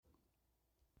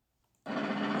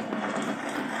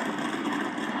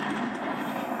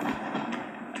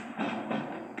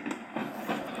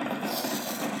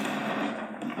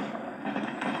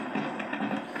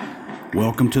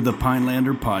Welcome to the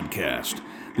Pinelander Podcast,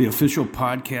 the official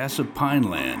podcast of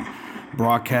Pineland,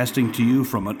 broadcasting to you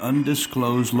from an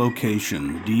undisclosed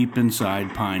location deep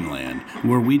inside Pineland,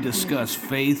 where we discuss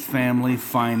faith, family,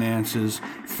 finances,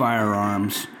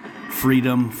 firearms,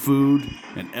 freedom, food,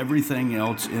 and everything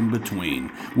else in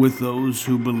between, with those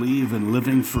who believe in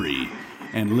living free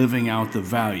and living out the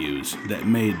values that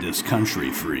made this country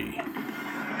free.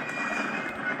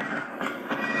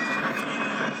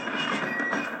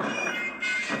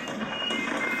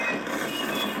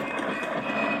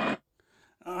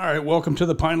 All right, welcome to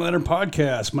the Pinelander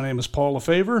Podcast. My name is Paul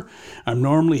LaFavor. I'm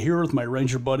normally here with my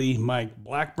Ranger buddy Mike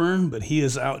Blackburn, but he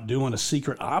is out doing a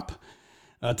secret op.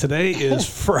 Today is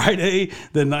Friday,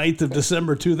 the 9th of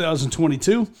December,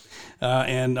 2022,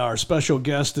 and our special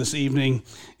guest this evening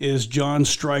is John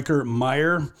Stryker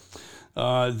Meyer,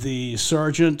 the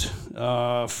sergeant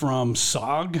from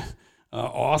SOG,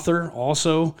 author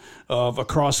also of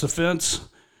Across the Fence,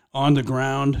 On the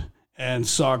Ground, and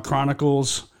SOG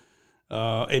Chronicles.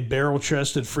 A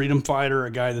barrel-chested freedom fighter,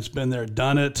 a guy that's been there,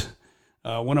 done it,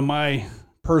 one of my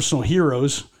personal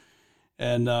heroes.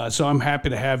 And so I'm happy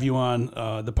to have you on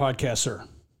the podcast, sir.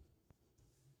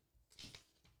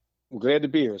 I'm glad to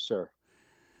be here, sir.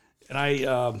 And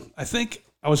I think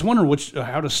I was wondering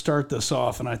how to start this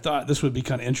off, and I thought this would be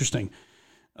kind of interesting.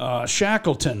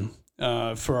 Shackleton,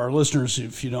 for our listeners,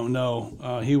 if you don't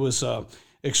know, he was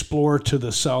explorer to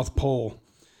the South Pole.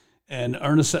 And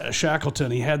Ernest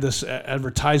Shackleton, he had this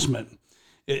advertisement.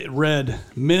 It read,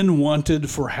 "Men wanted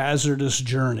for hazardous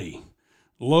journey,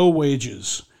 low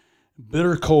wages,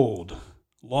 bitter cold,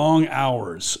 long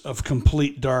hours of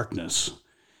complete darkness,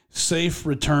 safe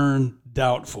return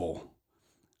doubtful,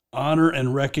 honor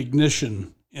and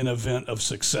recognition in event of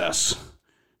success."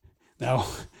 Now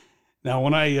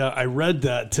when I read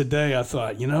that today, I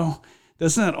thought,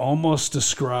 doesn't that almost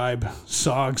describe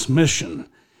SOG's mission?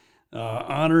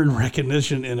 Honor and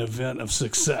recognition in event of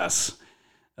success.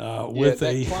 With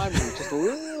that climate is just a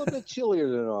little bit chillier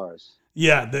than ours.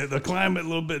 Yeah, the climate a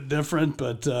little bit different,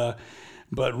 but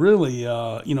really,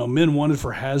 men wanted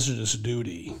for hazardous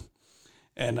duty.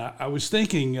 And I was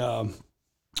thinking,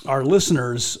 our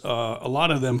listeners, a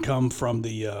lot of them come from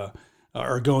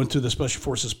are going through the Special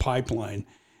Forces pipeline.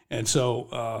 And so,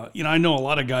 I know a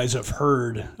lot of guys have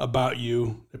heard about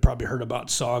you. They probably heard about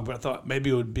SOG, but I thought maybe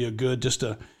it would be a good just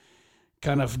to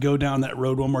kind of go down that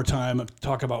road one more time and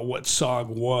talk about what SOG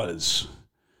was.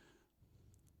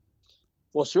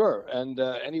 Well, sure. And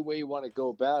any way you want to go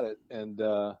about it. And,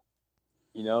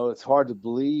 it's hard to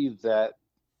believe that,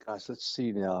 gosh, let's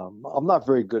see now. I'm not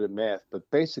very good at math, but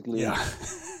basically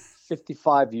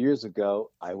 55 years ago,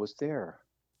 I was there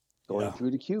going through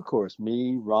the Q course.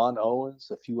 Me, Ron Owens,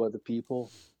 a few other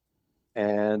people.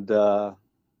 And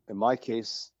in my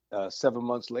case, 7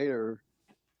 months later,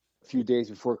 a few days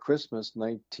before Christmas,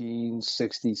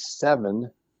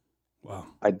 1967, wow,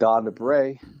 I donned a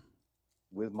beret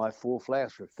with my full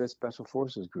flash for 5th Special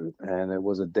Forces Group. And it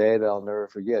was a day that I'll never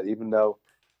forget, even though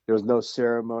there was no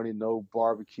ceremony, no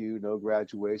barbecue, no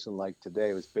graduation like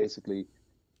today. It was basically,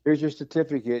 here's your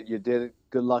certificate. You did it.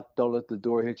 Good luck. Don't let the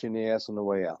door hit you in the ass on the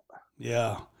way out.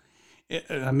 Yeah. It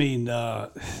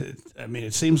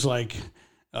seems like,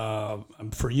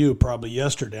 for you, probably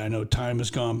yesterday. I know time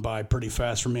has gone by pretty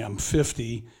fast for me. I'm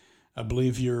 50. I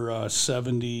believe you're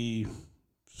 70. I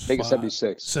think it's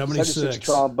 76. 76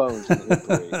 trombones.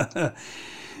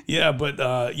 Yeah, but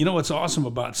what's awesome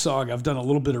about SOG? I've done a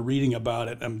little bit of reading about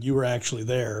it. You were actually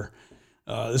there.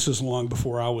 This was long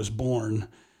before I was born.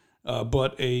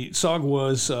 But SOG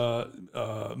was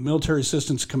Military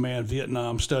Assistance Command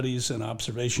Vietnam Studies and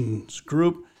Observations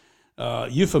Group,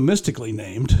 euphemistically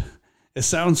named. It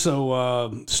sounds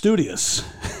so studious,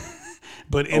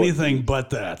 but anything but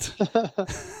that.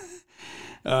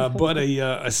 But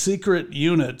a secret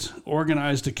unit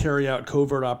organized to carry out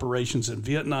covert operations in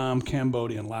Vietnam,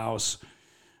 Cambodia, and Laos.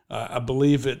 I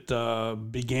believe it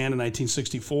began in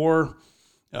 1964.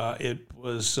 It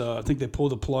was, I think they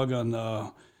pulled the plug on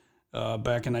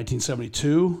back in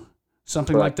 1972,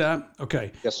 something Correct. like that.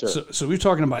 Okay. Yes, sir. So we're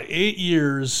talking about 8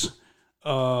 years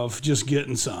of just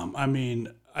getting some. I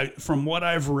mean, from what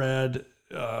I've read,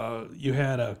 you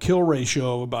had a kill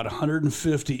ratio of about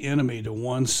 150 enemy to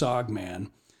one SOG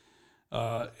man.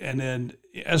 And then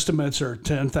estimates are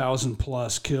 10,000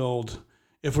 plus killed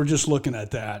if we're just looking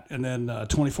at that. And then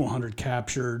 2,400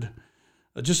 captured.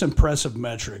 Just impressive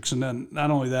metrics. And then not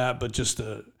only that, but just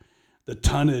the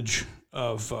tonnage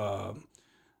of,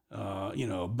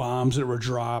 bombs that were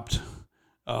dropped.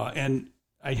 And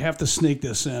I have to sneak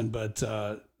this in, but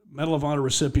Medal of Honor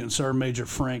recipient Sergeant Major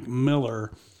Frank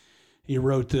Miller he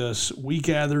wrote this: "We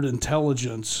gathered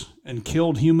intelligence and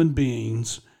killed human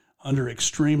beings under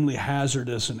extremely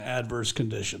hazardous and adverse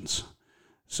conditions."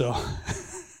 So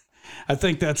I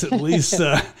think that's at least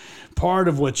part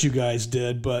of what you guys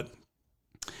did. But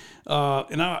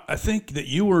and I think that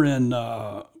you were in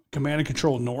Command and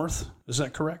Control North. Is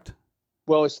that correct?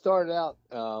 Well, it started out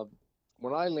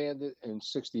when I landed in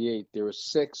 '68. There were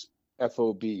 6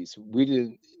 FOBs. We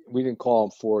didn't call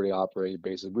them forwarding operating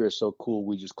bases. We were so cool.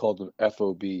 We just called them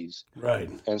FOBs. Right.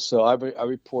 And so I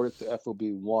reported to FOB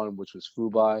 1, which was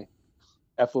Fubai.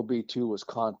 FOB 2 was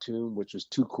Khartoum, which was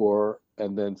 2 Corps,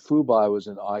 and then Fubai was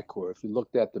in I Corps. If you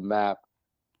looked at the map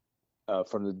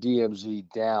from the DMZ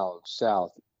down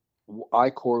south,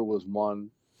 I Corps was 1,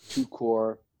 2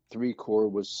 Corps, 3 Corps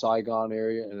was Saigon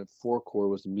area, and then 4 Corps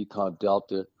was the Mekong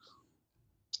Delta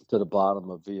to the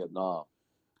bottom of Vietnam.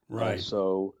 Right. And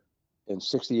so in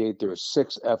 '68, there were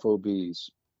 6 FOBs.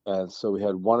 And so we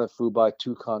had 1 at Fubai,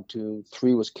 2 Khartoum,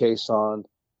 3 was Khe Sanh.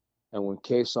 And when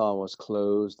Khe Sanh was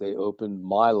closed, they opened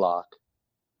My Loc,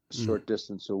 a short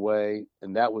distance away.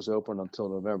 And that was open until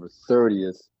November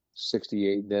 30th,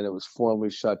 '68. Then it was formally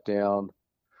shut down.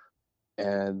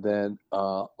 And then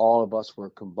all of us were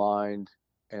combined,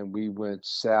 and we went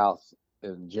south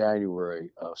in January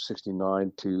of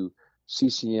 '69 to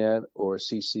CCN or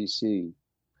CCC,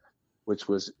 which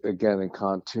was again in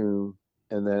Khartoum.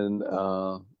 And then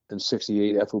in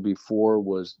 '68, FOB 4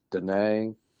 was Da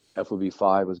Nang, FOB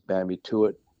 5 was Bambi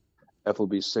Tuat,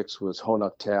 FOB 6 was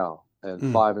Honak Tau,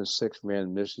 and 5 and 6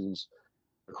 ran missions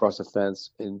across the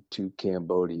fence into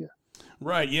Cambodia.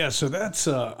 Right. Yeah. So that's,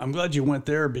 I'm glad you went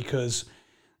there because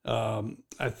I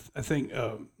think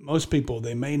most people,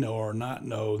 they may know or not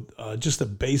know just the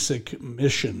basic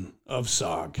mission of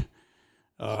SOG.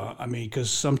 I mean, because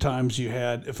sometimes you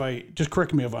had, just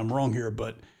correct me if I'm wrong here,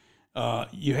 but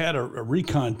you had a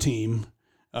recon team,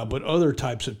 but other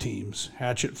types of teams,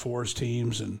 hatchet force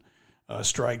teams and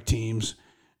strike teams.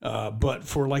 But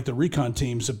for like the recon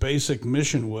teams, the basic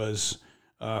mission was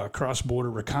cross-border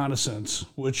reconnaissance,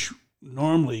 which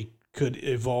normally could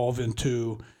evolve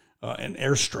into an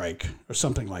airstrike or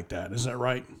something like that. Is that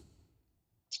right?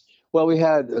 Well, we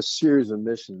had a series of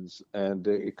missions, and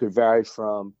it could vary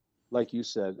from, like you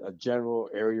said, a general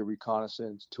area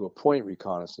reconnaissance to a point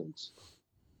reconnaissance.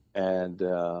 And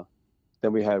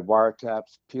then we had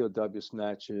wiretaps, POW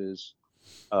snatches,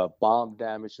 bomb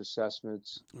damage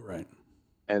assessments. Right.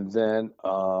 And then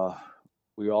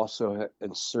we also had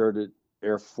inserted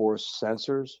Air Force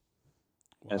sensors.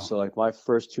 Wow. And so like my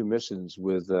first 2 missions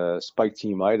with Spike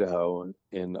Team Idaho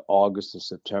in August and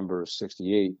September of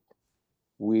 '68,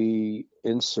 we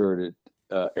inserted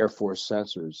Air Force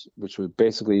sensors, which was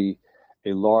basically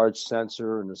a large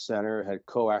sensor in the center, had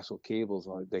coaxial cables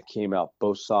on it that came out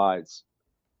both sides.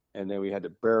 And then we had to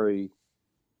bury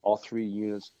all 3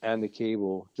 units and the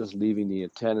cable, just leaving the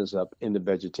antennas up in the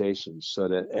vegetation so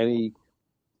that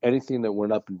anything that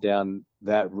went up and down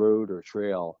that road or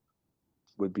trail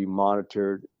would be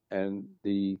monitored. And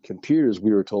the computers,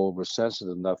 we were told, were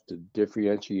sensitive enough to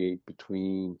differentiate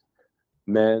between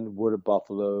men, wooded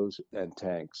buffaloes, and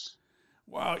tanks.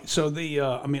 Wow. So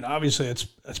I mean, obviously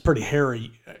that's pretty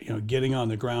hairy, getting on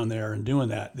the ground there and doing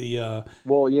that.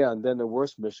 Well, yeah. And then the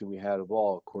worst mission we had of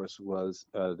all, of course, was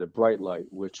the Bright Light,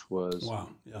 which was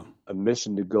a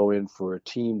mission to go in for a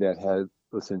team that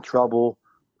was in trouble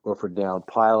or for downed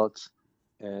pilots.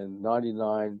 And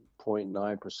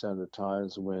 99.9% of the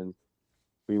times when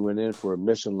we went in for a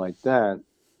mission like that,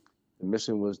 the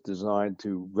mission was designed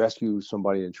to rescue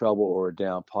somebody in trouble or a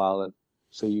downed pilot.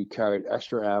 So you carried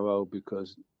extra ammo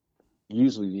because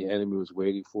usually the enemy was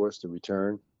waiting for us to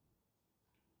return.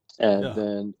 And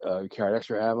then you carried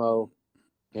extra ammo,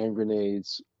 hand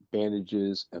grenades,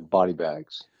 bandages, and body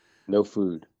bags. No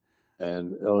food.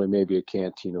 And only maybe a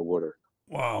canteen of water.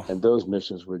 Wow. And those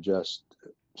missions were just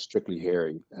strictly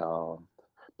hairy.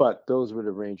 But those were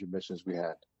the range of missions we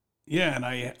had. Yeah, and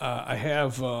I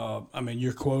have, I mean,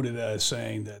 you're quoted as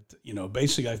saying that,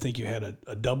 basically I think you had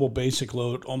a double basic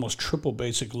load, almost triple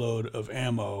basic load of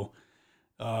ammo,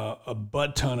 a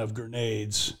butt ton of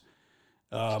grenades,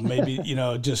 maybe,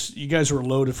 just you guys were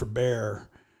loaded for bear.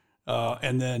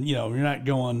 And then, you're not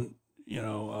going,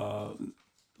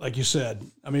 like you said,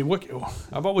 I mean,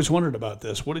 I've always wondered about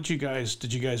this. What did you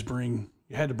guys bring?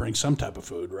 You had to bring some type of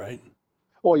food, right?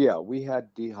 Well, yeah, we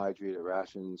had dehydrated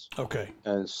rations. Okay.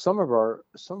 And some of our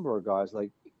guys, like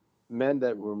men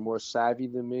that were more savvy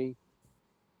than me,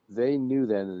 they knew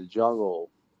that in the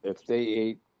jungle, if they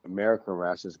ate American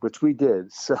rations, which we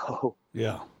did, so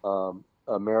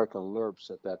American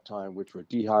Lurps at that time, which were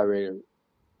dehydrated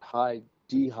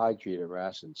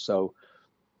rations. So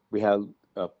we had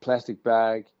a plastic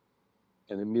bag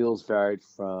and the meals varied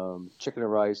from chicken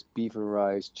and rice, beef and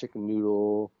rice, chicken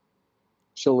noodle,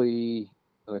 chili,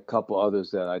 and a couple others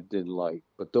that I didn't like.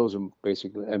 But those are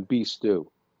basically, and beef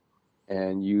stew.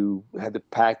 And you had to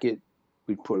pack it.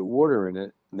 We'd put water in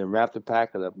it, and then wrap the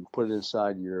packet up and put it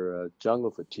inside your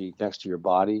jungle fatigue next to your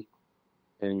body,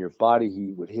 and your body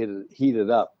heat would heat it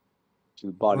up to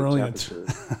the body temperature.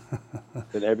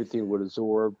 Then everything would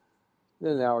absorb.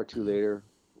 Then an hour or two later,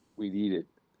 we'd eat it.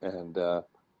 And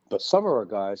but some of our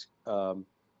guys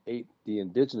ate the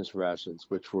indigenous rations,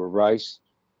 which were rice,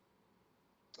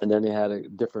 and then they had a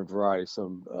different variety,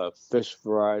 some fish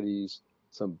varieties,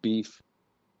 some beef,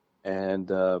 and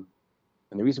the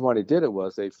reason why they did it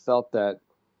was they felt that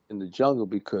in the jungle,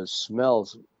 because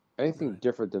smells, anything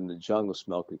different than the jungle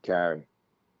smell could carry,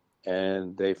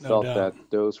 and they felt that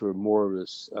those were more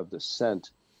of the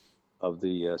scent of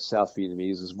the South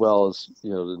Vietnamese, as well as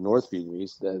the North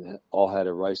Vietnamese, that all had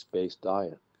a rice-based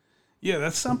diet. Yeah,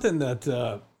 that's something that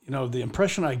the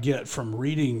impression I get from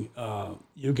reading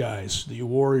you guys, the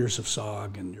Warriors of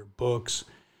SOG, and your books,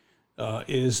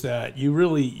 is that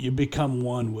you become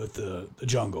one with the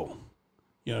jungle.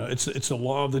 It's the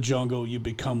law of the jungle. You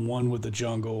become one with the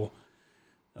jungle,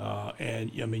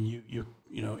 and I mean you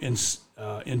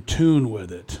in tune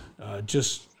with it.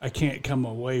 I can't come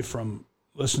away from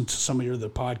listening to some of your other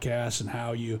podcasts and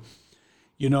how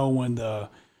when the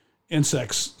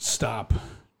insects stop,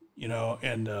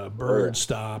 and birds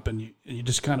stop, and you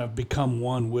just kind of become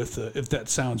one with if that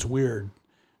sounds weird,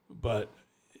 but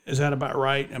is that about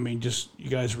right? I mean, just you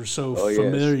guys were so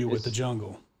familiar with the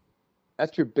jungle.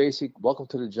 That's your basic welcome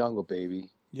to the jungle, baby.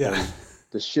 Yeah. And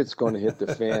the shit's going to hit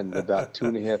the fan in about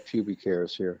 2.5 pubic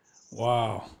hairs here.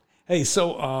 Wow. Hey,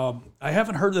 so I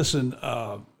haven't heard this in.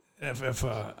 I'm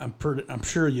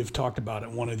sure you've talked about it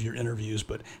in one of your interviews,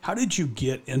 but how did you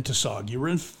get into SOG? You were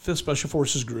in 5th Special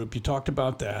Forces Group. You talked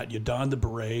about that. You donned the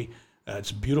beret. It's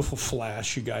a beautiful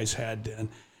flash you guys had then.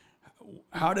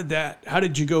 How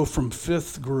did you go from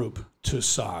 5th Group to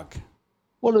SOG?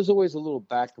 Well, there's always a little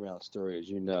background story, as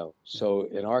you know. So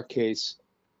in our case,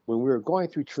 when we were going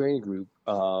through training group,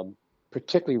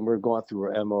 particularly when we were going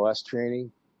through our MOS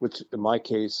training, which in my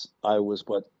case, I was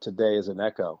what today is an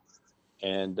ECHO.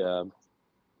 And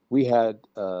we had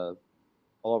all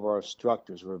of our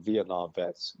instructors were Vietnam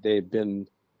vets. They'd been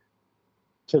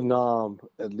to Nam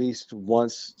at least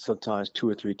once, sometimes 2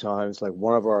 or 3 times. Like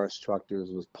one of our instructors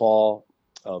was Paul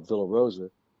Villarosa,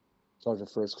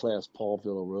 Sergeant First Class Paul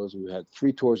Villarosa, who had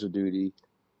 3 tours of duty.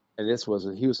 And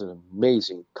he was an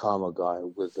amazing commo guy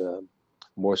with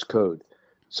Morse code.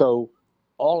 So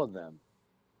all of them,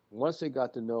 once they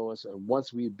got to know us, and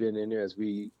once we'd been in there, as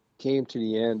we came to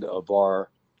the end of our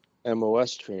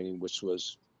MOS training, which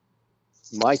was,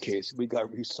 in my case, we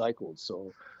got recycled.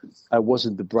 So I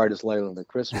wasn't the brightest light on the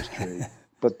Christmas tree.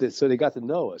 But so they got to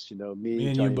know us, me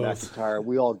and Johnny McIntyre,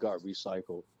 we all got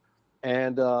recycled.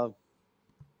 And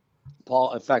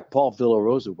Paul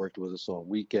Villarosa worked with us on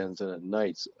weekends and at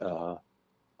nights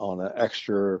on an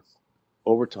extra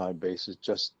overtime basis,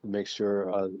 just to make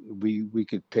sure we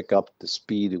could pick up the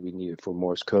speed that we needed for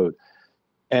Morse code.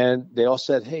 And they all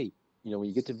said, hey, when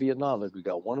you get to Vietnam, look, we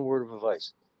got one word of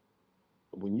advice.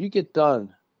 When you get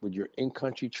done with your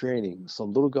in-country training,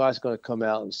 some little guy's going to come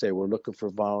out and say, we're looking for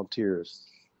volunteers.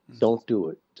 Don't do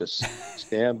it. Just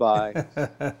stand by.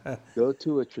 Go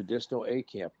to a traditional A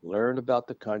camp. Learn about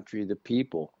the country, the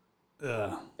people.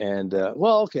 And,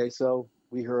 so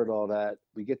we heard all that.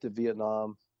 We get to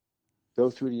Vietnam, go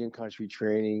through the in-country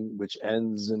training, which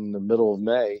ends in the middle of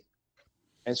May.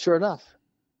 And sure enough,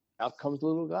 out comes the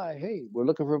little guy. Hey, we're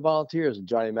looking for volunteers. And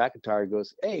Johnny McIntyre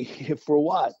goes, hey, for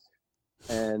what?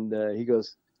 And he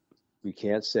goes, we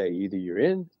can't say. Either you're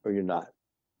in or you're not.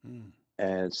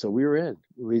 And so we were in.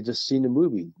 We just seen the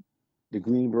movie, The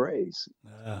Green Berets,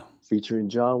 featuring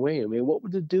John Wayne. I mean, what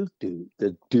would the Duke do?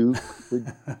 The Duke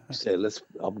would say,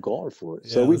 I'm going for it.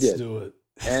 So we did. Do it.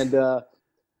 And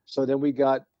so then we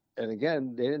got, and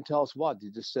again, they didn't tell us what. They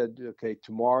just said, okay,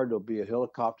 tomorrow there'll be a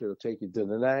helicopter that'll take you to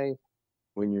Da Nang.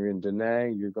 When you're in Da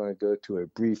Nang, you're going to go to a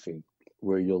briefing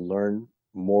where you'll learn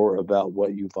more about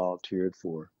what you volunteered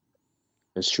for.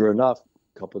 And sure enough,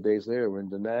 a couple of days later, we're in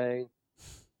Da Nang.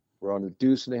 We're on the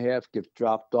deuce and a half, get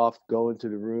dropped off, go into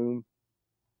the room,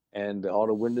 and all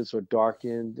the windows are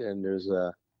darkened, and there's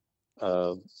a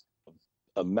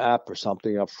map or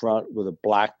something up front with a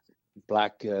black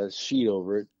sheet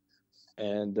over it.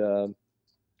 And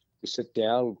we sit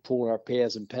down, we're pulling our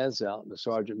pads and pens out, and the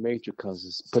sergeant major comes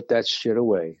and says, put that shit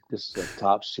away. This is a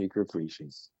top secret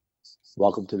briefing.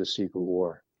 Welcome to the secret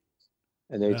war.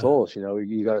 And they told us,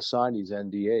 you got to sign these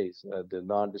NDAs, the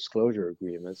non-disclosure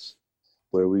agreements,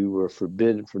 where we were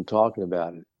forbidden from talking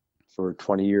about it. for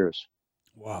 20 years.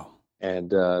 Wow.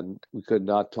 And we could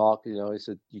not talk. You know, he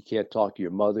said, you can't talk to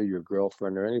your mother, your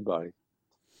girlfriend, or anybody.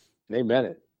 And they meant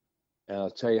it. And I'll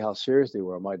tell you how serious they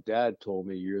were. My dad told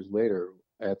me years later,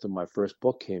 after my first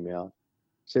book came out,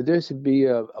 he said there should be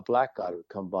a black guy who would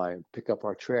come by and pick up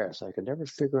our trash. I could never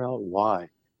figure out why.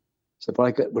 So,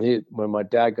 but when my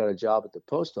dad got a job at the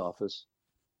post office,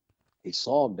 he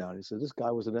saw him down. He said, this guy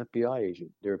was an FBI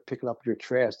agent. They were picking up your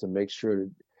trash to make sure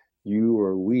that you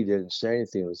or we didn't say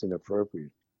anything that was inappropriate.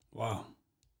 Wow.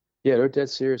 Yeah, they're dead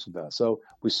serious about it. So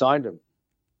we signed him.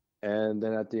 And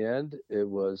then at the end, it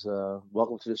was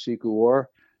welcome to the Secret War.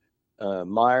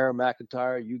 Meyer,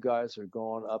 McIntyre, you guys are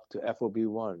going up to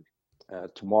FOB1.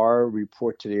 Tomorrow,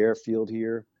 report to the airfield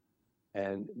here.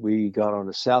 And we got on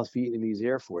the South Vietnamese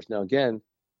Air Force. Now, again,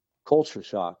 culture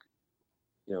shock.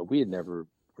 You know, we had never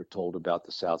were told about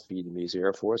the South Vietnamese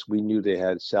Air Force. We knew they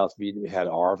had South Vietnam, we had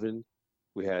ARVN,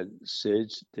 we had SIG,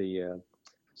 the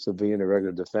Civilian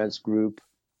Irregular Defense Group,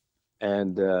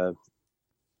 and the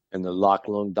Lac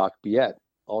Long Doc Biet,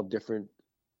 all different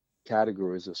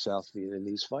categories of South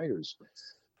Vietnamese fighters.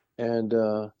 And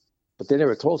but they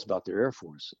never told us about their Air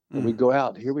Force. And we go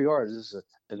out, here we are, this is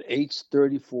an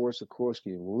H-34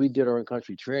 Sikorsky. When we did our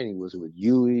in-country training, was with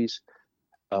Hueys,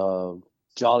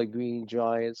 Jolly Green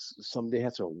Giants. They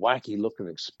had some wacky looking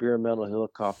experimental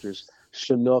helicopters,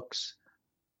 Chinooks,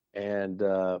 and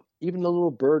even the little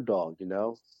bird dog, you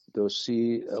know, those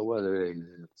what are they,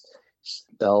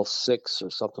 L6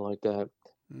 or something like that.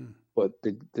 But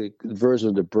the version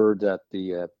of the bird that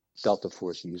the Delta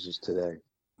Force uses today.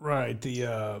 Right.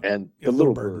 And the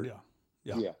little bird.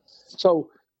 Yeah. So,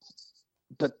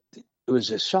 but it was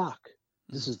a shock.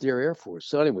 This is their Air Force.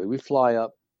 So anyway, we fly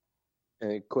up,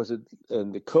 and of course,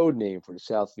 and the code name for the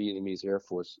South Vietnamese Air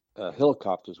Force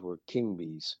helicopters were King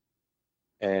Bees,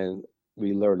 and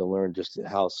we learned just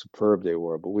how superb they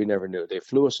were. But we never knew. They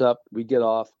flew us up. We get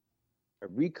off. A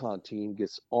recon team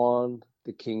gets on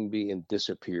the King Bee and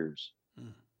disappears.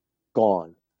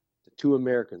 Gone. The two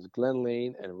Americans, Glenn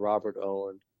Lane and Robert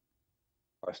Owen,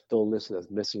 are still listed as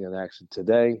missing in action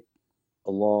today,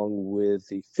 along with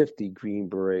the 50 Green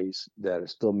Berets that are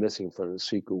still missing from the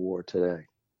Secret War today.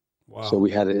 Wow. So we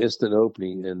had an instant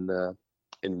opening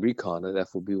in recon at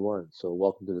FOB1. So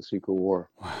welcome to the Secret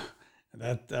War. Wow.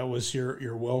 That was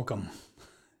your welcome.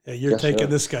 Yeah, you're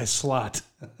taking this guy's slot.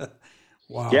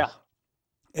 Wow. Yeah.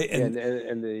 And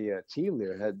the team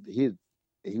there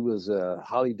he was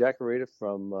highly decorated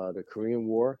from the Korean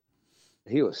War.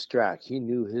 He was strapped. He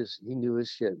knew his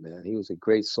shit, man. He was a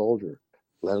great soldier.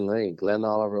 Glenn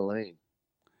Oliver Lane.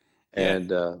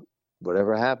 And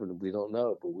whatever happened, we don't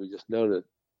know, but we just know that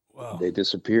they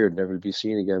disappeared, never to be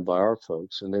seen again by our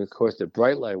folks. And then, of course, the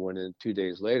Bright Light went in 2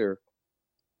 days later,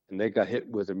 and they got hit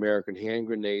with American hand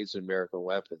grenades and American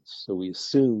weapons. So we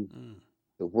assumed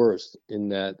the worst, in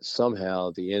that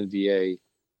somehow the NVA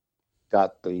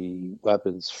got the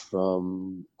weapons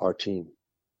from our team.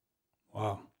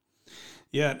 Wow.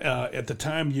 Yeah. At the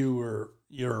time you're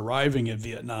arriving in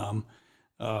Vietnam,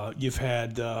 you've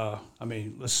had,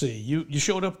 let's see, you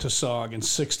showed up to SOG in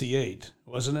 68,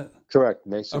 wasn't it? Correct.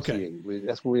 May 68. Okay.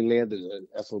 That's when we landed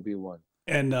at FOB1.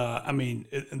 And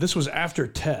this was after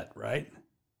Tet, right?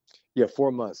 Yeah,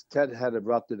 4 months. Tet had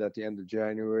erupted at the end of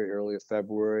January, early of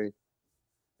February.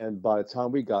 And by the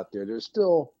time we got there, there's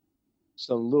still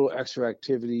some little extra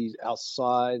activities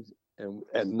outside. And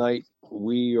at night,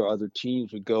 we or other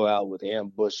teams would go out with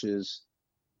ambushes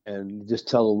and just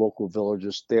tell the local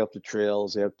villagers, stay up the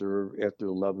trails after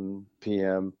 11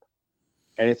 p.m.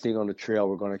 Anything on the trail,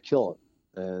 we're going to kill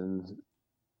it. And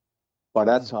by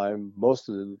that time, most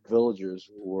of the villagers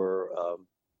were,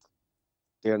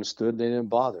 they understood, they didn't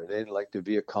bother. They didn't like the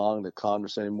Viet Cong, the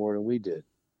communists any more than we did.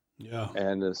 Yeah.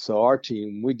 And so our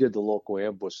team, we did the local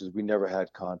ambushes. We never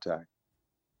had contact.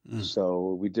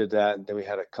 So we did that, and then we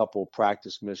had a couple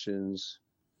practice missions,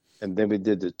 and then we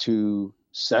did the 2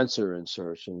 sensor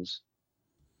insertions.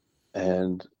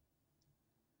 And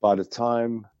by the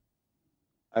time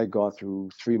I'd gone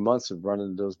through 3 months of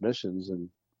running those missions, and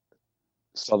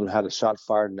some of them had a shot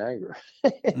fired in anger.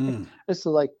 It's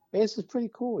like, man, this is pretty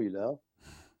cool, you know.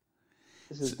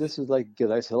 This is like,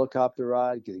 get a nice helicopter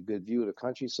ride, get a good view of the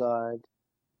countryside,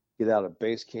 get out of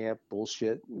base camp,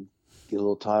 bullshit, and get a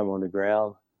little time on the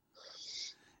ground.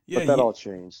 Yeah, but that all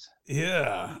changed.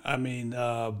 Yeah.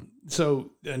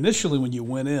 So initially when you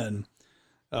went in,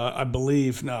 I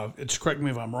believe, now it's, correct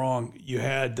me if I'm wrong, you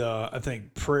had, I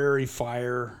think Prairie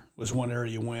Fire was one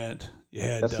area you went. You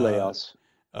had, that's Laos.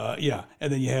 Yeah.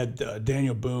 And then you had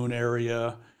Daniel Boone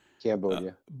area.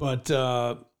 Cambodia. But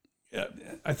I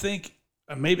think,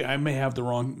 maybe I may have the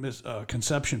wrong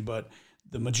conception, but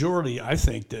the majority, I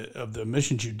think, of the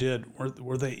missions you did,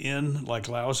 were they in like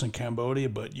Laos and Cambodia,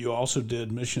 but you also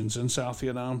did missions in South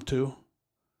Vietnam too?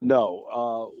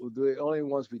 No, the only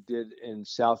ones we did in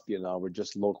South Vietnam were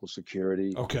just local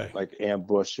security, Okay. like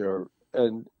ambush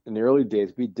and in the early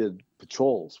days we did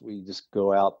patrols. We just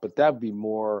go out, but that'd be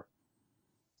more.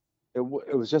 It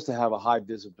was just to have a high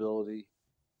visibility,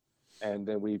 and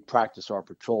then we practice our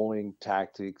patrolling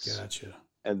tactics, Gotcha.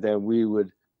 and then we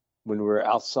would, when we were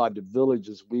outside the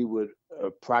villages, we would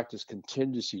practice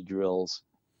contingency drills,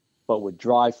 but with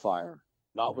dry fire,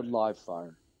 not with live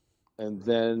fire. And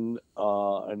then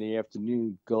in the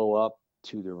afternoon, go up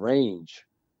to the range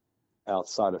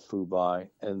outside of Phu Bai,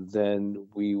 and then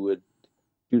we would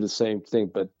do the same thing,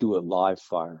 but do a live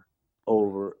fire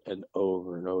over and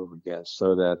over and over again,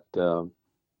 so that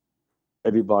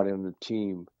everybody on the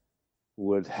team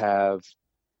would have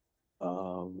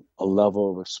a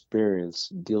level of experience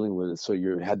dealing with it. So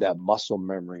you had that muscle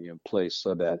memory in place,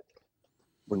 so that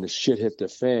when the shit hit the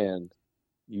fan,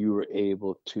 you were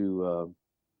able to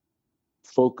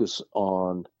focus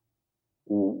on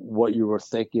what you were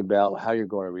thinking about, how you're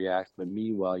going to react. But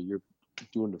meanwhile, you're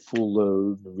doing the full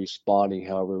load and responding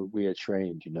however we are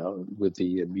trained, with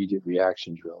the immediate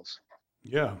reaction drills.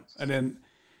 Yeah. And then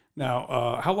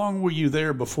now, how long were you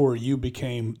there before you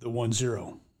became the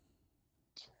 1-0?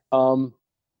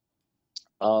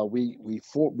 We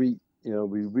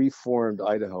reformed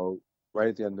Idaho right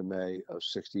at the end of May of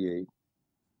 '68.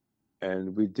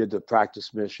 And we did the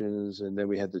practice missions, and then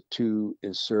we had the 2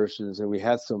 insertions, and we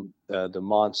had the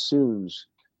monsoons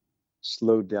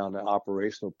slowed down the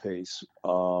operational pace,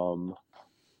 for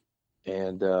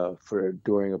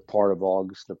during a part of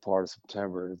August and a part of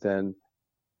September. Then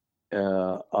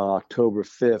on October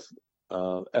 5th,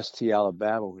 ST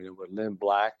Alabama, where Lynn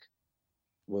Black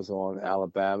was on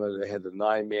Alabama, they had the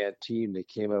 9-man team. They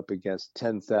came up against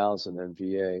 10,000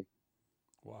 NVA.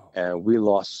 Wow. And we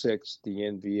lost 6. The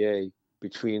NVA,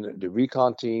 between the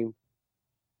recon team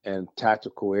and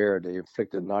tactical air, they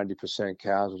inflicted 90%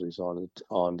 casualties on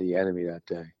the enemy that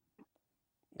day. Wow.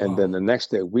 And then the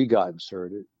next day we got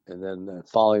inserted. And then the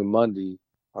following Monday,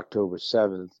 October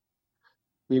 7th,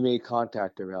 we made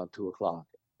contact around 2:00.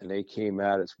 And they came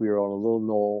at us. We were on a little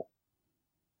knoll,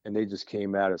 and they just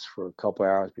came at us for a couple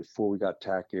hours before we got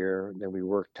TAC air. And then we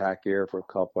worked TAC air for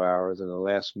a couple hours. And the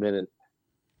last minute,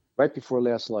 right before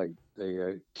last light,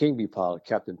 the King Bee pilot,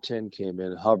 Captain Tin, came in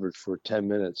and hovered for 10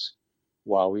 minutes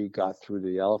while we got through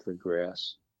the elephant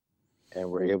grass, and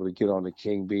were able to get on the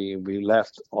King Bee, and we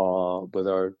left with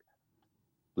our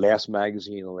last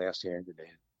magazine and last hand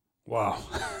grenade. Wow.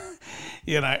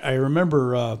 Yeah, and I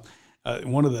remember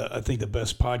one of I think the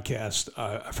best podcasts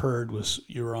I've heard was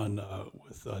you were on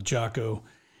with Jocko,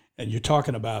 and you're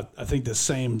talking about, I think, the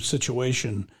same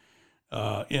situation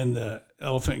in the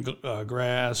elephant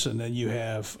grass, and then you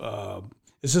have,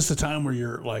 is this the time where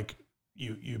you're like,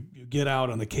 you get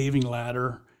out on the caving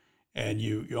ladder and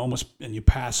you almost, and you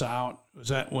pass out? Was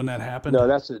that when that happened? No,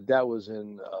 that was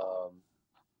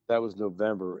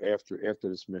November after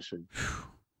this mission.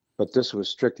 But this was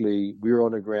strictly, we were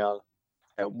on the ground.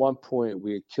 At one point,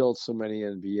 we had killed so many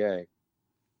NVA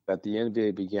that the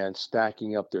NVA began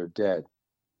stacking up their dead,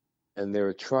 and they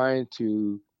were trying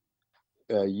to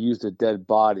use the dead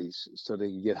bodies so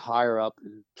they could get higher up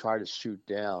and try to shoot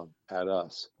down at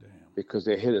us. Damn. Because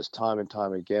they hit us time and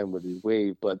time again with the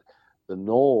wave. But the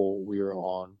knoll we were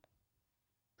on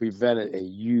prevented a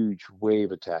huge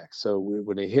wave attack. So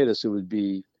when they hit us, it would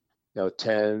be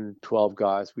 10, 12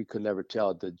 guys. We could never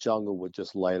tell. The jungle would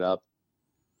just light up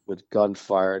with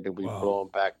gunfire, and then we blow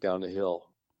them back down the hill.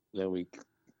 Then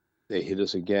they hit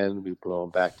us again. We blow them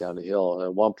back down the hill. And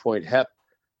at one point, Hep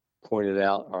pointed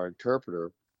out, our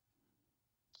interpreter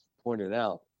pointed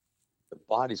out the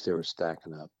bodies they were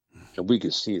stacking up, and we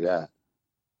could see that.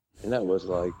 And that was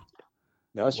like,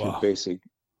 that's your basic,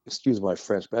 excuse my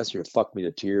French, but that's your fuck me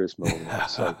to tears moment.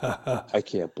 It's like, I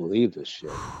can't believe this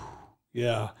shit.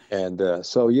 Yeah. And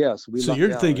so you're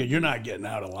thinking you're not getting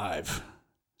out alive.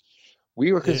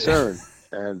 We were concerned,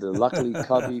 and luckily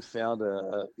Cubby found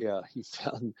he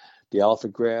found the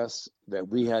elephant grass that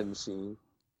we hadn't seen,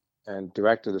 and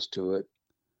directed us to it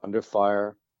under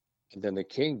fire. And then the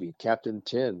King Bee, Captain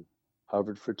Tin,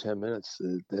 hovered for 10 minutes.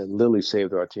 That literally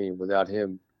saved our team. Without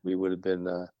him, we would have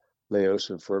been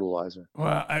Laotian fertilizer.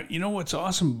 Well, what's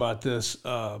awesome about this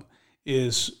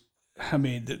is,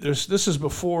 this is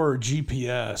before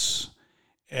GPS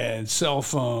and cell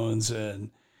phones and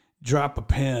drop a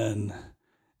pin.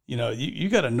 You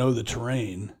got to know the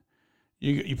terrain.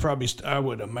 You probably, I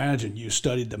would imagine, you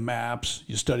studied the maps,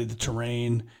 you studied the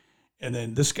terrain. And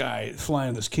then this guy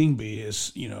flying this King Bee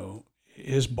is,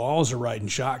 his balls are riding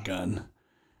shotgun.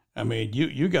 I mean,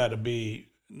 you got to be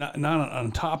not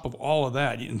on top of all of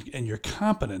that and your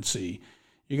competency.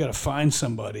 You got to find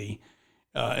somebody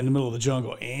in the middle of the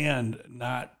jungle and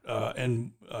not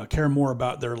care more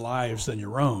about their lives than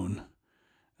your own.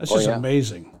 That's just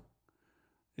amazing.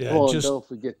 Yeah, well, and don't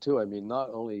forget too. I mean, not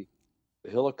only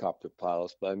the helicopter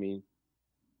pilots, but I mean,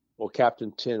 well,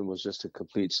 Captain Tin was just a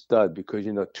complete stud because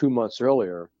 2 months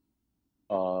earlier,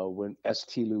 when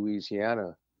ST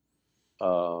Louisiana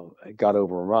got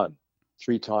overrun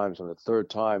 3 times, on the third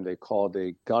time they called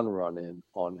a gun run in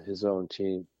on his own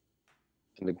team,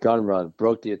 and the gun run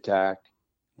broke the attack.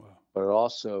 Wow. But it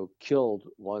also killed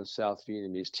one South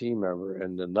Vietnamese team member,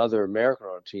 and another American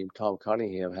on the team, Tom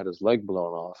Cunningham, had his leg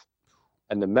blown off.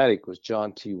 And the medic was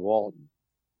John T. Walton.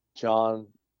 John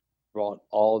brought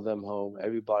all of them home.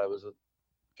 Everybody was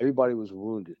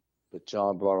wounded, but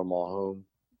John brought them all home,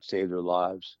 saved their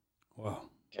lives. Wow.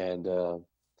 And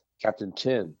Captain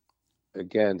Tin,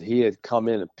 again, he had come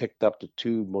in and picked up the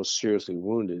 2 most seriously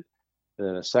wounded. And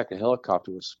then a second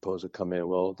helicopter was supposed to come in.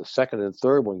 Well, the second and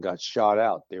third one got shot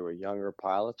out. They were younger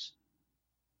pilots.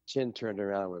 Tin turned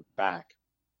around and went back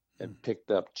and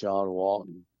picked up John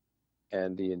Walton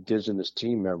and the indigenous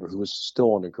team member who was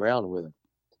still on the ground with him.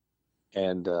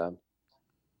 And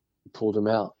pulled him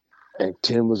out. And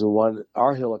Tin was the one.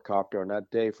 Our helicopter on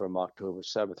that day from October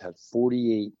 7th had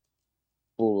 48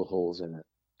 bullet holes in it,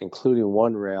 including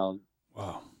one round.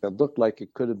 Wow. That looked like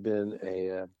it could have been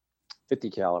a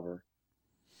 50 caliber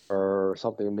or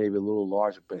something maybe a little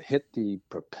larger, but hit the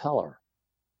propeller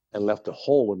and left a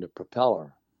hole in the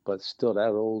propeller. But still,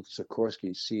 that old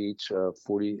Sikorsky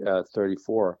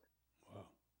CH-34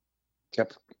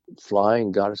 kept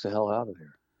flying, got us the hell out of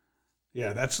there.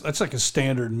 Yeah, that's like a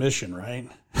standard mission, right?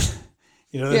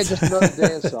 Just another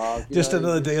day in SOG. Just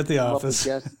another day at the office.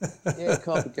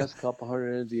 Come up against a couple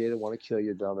hundred NDA that want to kill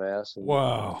you, dumbass.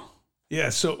 Wow. Yeah,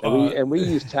 so we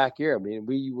use TAC air. I mean,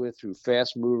 we went through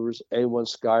fast movers, A1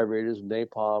 Sky Raiders,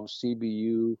 napalm,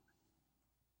 CBU,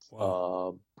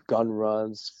 gun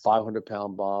runs,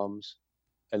 500-pound bombs,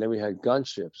 and then we had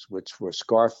gunships, which were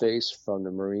Scarface from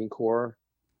the Marine Corps,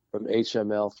 from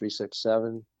HML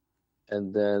 367,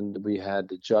 and then we had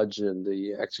the judge and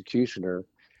the executioner,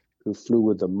 who flew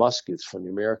with the muskets from the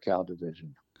Americal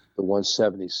Division, the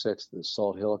 176th, the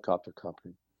Assault Helicopter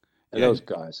Company. And those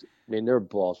guys, I mean, their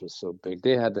balls were so big.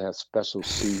 They had to have special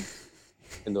seat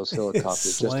in those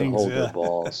helicopters just to hold their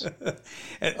balls.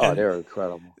 They're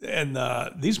incredible. And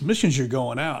these missions you're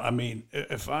going out, I mean,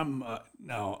 if I'm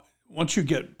now, once you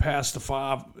get past the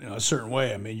FOB a certain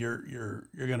way, I mean, you're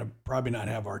going to probably not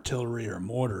have artillery or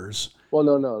mortars. Well,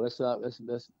 no, that's not.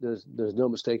 There's no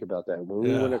mistake about that. When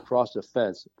we went across the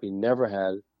fence, we never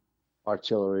had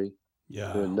artillery.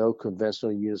 Yeah. There were no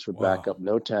conventional units for backup,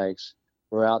 no tanks.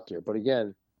 We're out there. But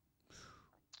again,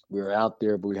 we were out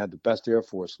there, but we had the best Air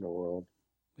Force in the world.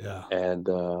 Yeah. And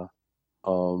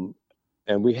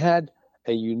we had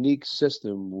a unique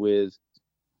system with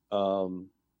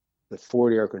the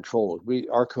forward air controllers.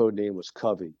 Our code name was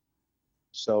Covey.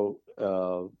 So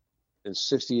in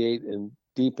 68 and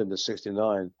deep into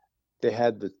 69, they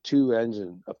had the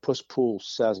 2-engine, a push-pull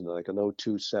Cessna, like an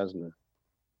O2 Cessna.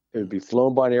 It would be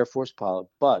flown by an Air Force pilot,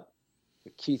 but the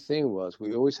key thing was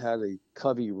we always had a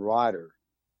Covey rider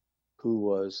who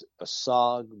was a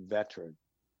SOG veteran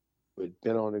who had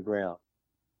been on the ground.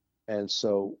 And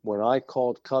so when I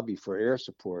called Covey for air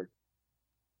support,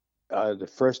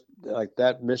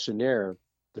 that missionaire,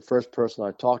 the first person I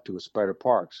talked to was Spider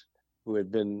Parks, who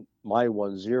had been my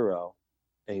 1-0,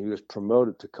 and he was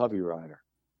promoted to Covey rider.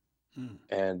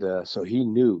 And so he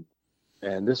knew.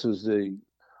 And this was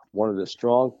one of the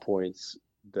strong points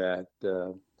that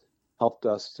helped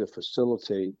us to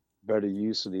facilitate better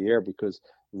use of the air, because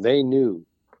they knew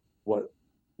what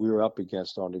we were up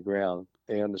against on the ground.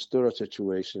 They understood our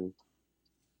situation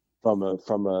from a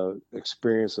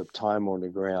experience of time on the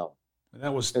ground. And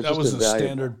that was the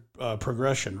standard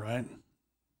progression, right?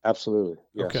 Absolutely.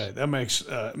 Yes. Okay, that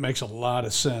makes a lot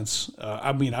of sense.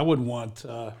 I mean, I wouldn't want,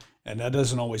 and that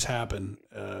doesn't always happen.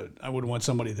 I would want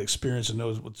somebody with experience and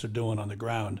knows what they're doing on the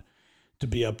ground to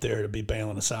be up there to be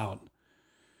bailing us out.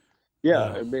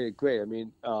 Yeah, it made it great. I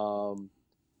mean,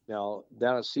 now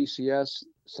down at CCS,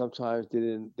 sometimes they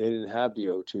didn't have the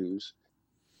O2s,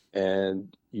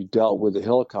 and you dealt with the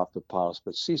helicopter pilots.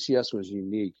 But CCS was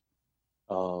unique.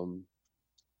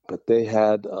 But they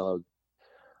had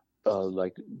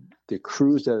like the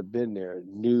crews that had been there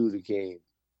knew the game,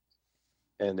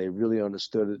 and they really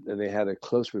understood it, and they had a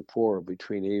close rapport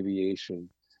between aviation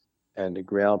and the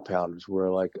ground pounders.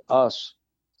 Where like us,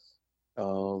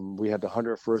 we had the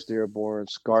 101st Airborne,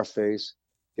 Scarface.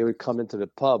 They would come into the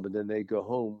pub and then they'd go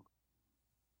home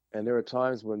And there were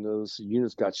times when those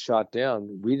units got shot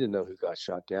down. We didn't know who got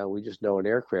shot down. We just know an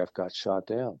aircraft got shot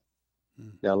down.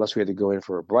 Now, unless we had to go in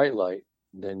for a bright light,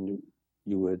 then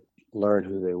you would learn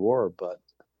who they were. But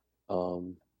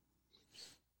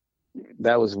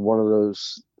that was one of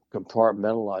those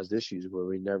compartmentalized issues where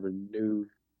we never knew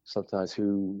sometimes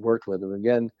who worked with them.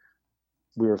 Again,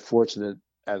 we were fortunate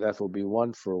at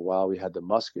FOB1 for a while. We had the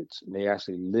muskets, and they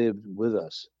actually lived with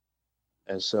us.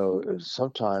 And so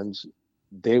sometimes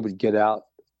they would get out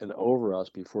and over us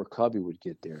before Cubby would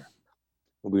get there.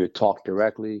 And we would talk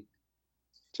directly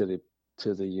to the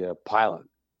pilot,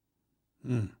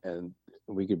 and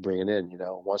we could bring it in.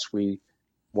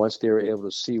 Once they were able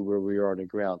to see where we are on the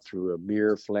ground through a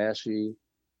mirror flashy,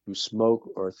 through smoke,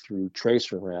 or through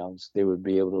tracer rounds, they would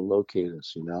be able to locate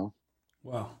us.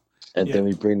 Wow. And then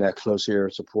we bring that close air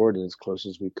support in as close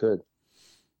as we could.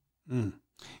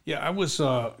 Yeah, I was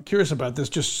curious about this,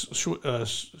 just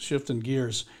shifting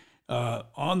gears.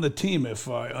 On the team, if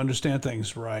I understand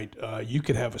things right, you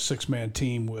could have a 6-man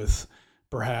team with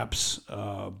perhaps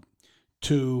 4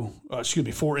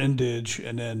 Indig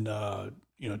and then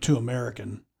 2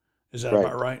 American. Is that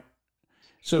about right?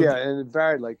 So yeah, and it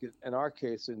varied. Like in our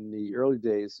case, in the early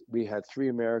days, we had 3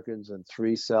 Americans and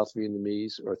 3 South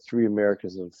Vietnamese, or 3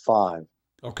 Americans and 5.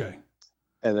 Okay.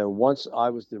 And then once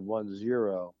I was the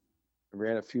 1-0,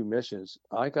 ran a few missions,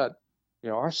 I got,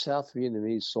 our South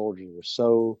Vietnamese soldiers were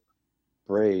so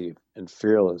brave and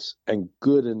fearless and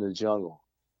good in the jungle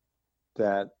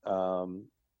that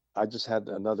I just had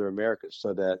another American,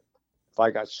 so that if I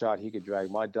got shot, he could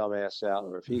drag my dumb ass out,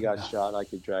 or if he got shot, I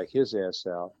could drag his ass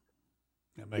out.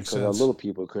 That makes because sense. Our little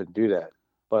people couldn't do that.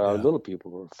 But our little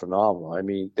people were phenomenal. I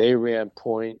mean, they ran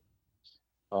point.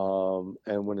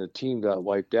 And when the team got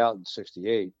wiped out in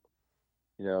 '68,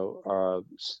 our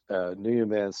Nguyen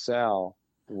Van Sal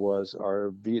was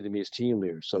our Vietnamese team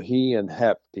leader. So he and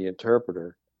Hep, the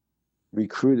interpreter,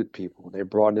 recruited people. They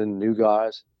brought in new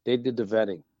guys. They did the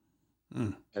vetting.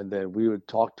 And then we would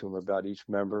talk to them about each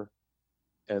member.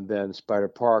 And then Spider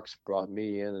Parks brought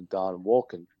me in, and Don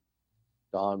Wolken.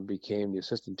 Don became the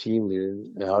assistant team leader,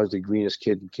 and I was the greenest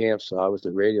kid in camp, so I was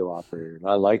the radio operator. And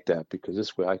I liked that because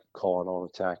this way I could call an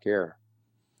on-attack air.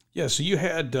 Yeah, so you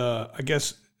had, I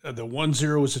guess, the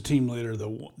 1-0 was the team leader, the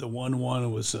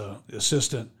 1-1 was the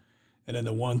assistant, and then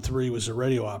the 1-3 was the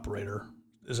radio operator.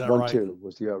 Is that right? 1-2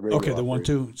 was the radio operator. The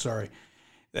 1-2, sorry.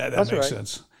 That makes right.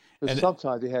 sense. And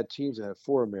sometimes they had teams that had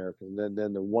 4 Americans, and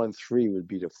then the 1-3 would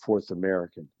be the 4th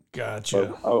American.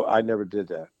 Gotcha. But, I never did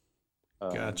that.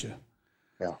 Gotcha.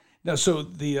 Yeah. Now, so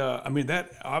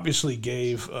that obviously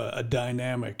gave a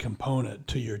dynamic component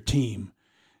to your team,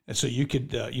 and so you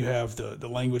could you have the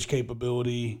language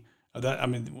capability of that. I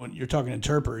mean, when you're talking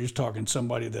interpreter, you're talking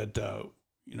somebody that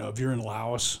if you're in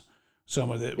Laos,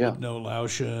 someone that would know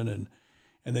Laotian,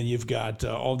 and then you've got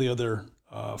all the other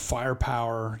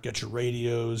firepower, get your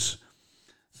radios.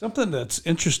 Something that's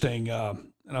interesting,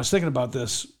 and I was thinking about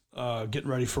this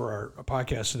getting ready for our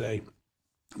podcast today.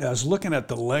 I was looking at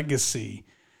the legacy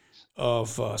of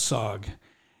SOG,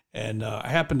 and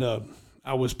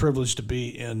I was privileged to be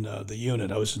in the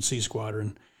unit. I was in C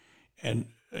Squadron, and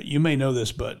you may know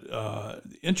this, but the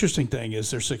interesting thing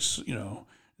is there's 6,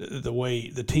 the way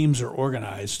the teams are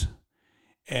organized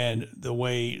and the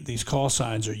way these call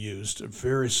signs are used are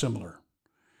very similar.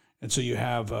 And so you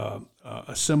have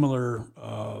a similar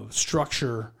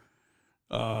structure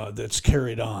that's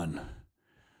carried on.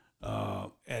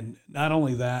 And not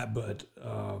only that, but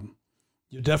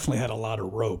you definitely had a lot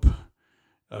of rope.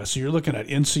 So you're looking at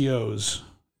NCOs,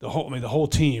 the whole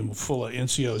team full of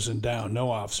NCOs and down,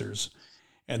 no officers.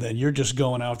 And then you're just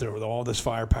going out there with all this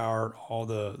firepower, all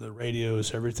the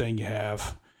radios, everything you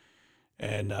have,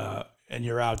 and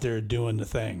you're out there doing the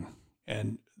thing.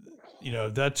 And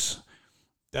there's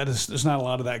not a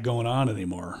lot of that going on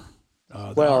anymore.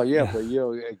 But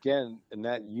again, in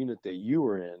that unit that you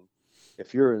were in,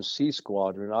 if you're in C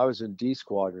Squadron, I was in D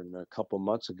Squadron a couple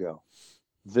months ago,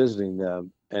 visiting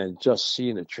them and just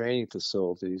seeing the training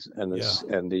facilities and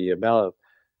the amount of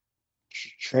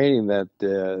training that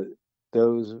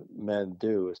those men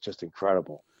do is just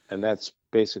incredible. And that's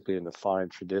basically in the fine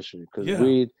tradition, because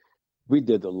we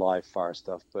did the live fire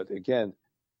stuff, but again,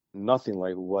 nothing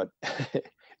like what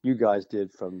you guys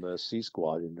did from the C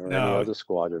Squadron or any other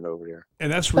squadron over here.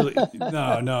 And that's really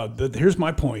no. Here's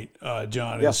my point,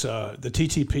 John. Is the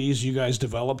TTPs you guys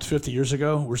developed 50 years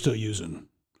ago, we're still using.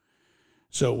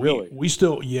 So we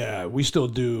still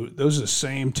do. Those are the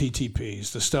same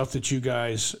TTPs. The stuff that you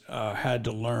guys had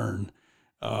to learn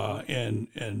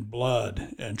in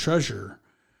blood and treasure,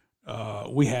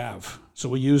 we have. So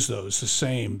we use those the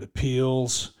same. The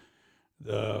peels,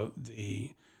 the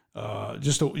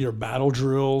just your battle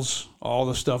drills, all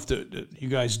the stuff that you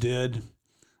guys did,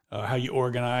 how you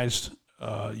organized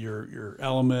your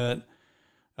element,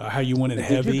 how you went in And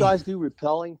heavy. did you guys do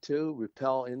rappelling too?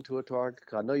 Rappel into a target?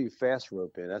 'Cause I know you fast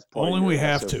rope in. That's part Only of we your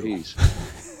have SOPs, to.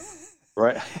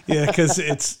 right? Yeah, because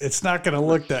it's not going to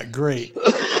look that great,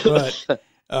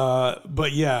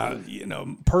 but yeah,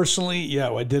 personally,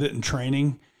 yeah, I did it in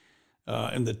training,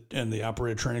 in the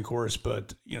operator training course,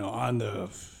 but on the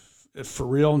for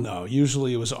real, no.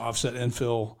 Usually it was offset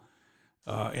infill,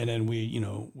 and then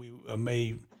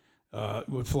we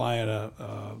would fly in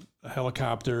a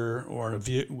helicopter or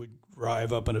we'd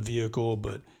drive up in a vehicle,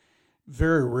 but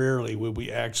very rarely would we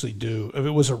actually do. If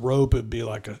it was a rope, it'd be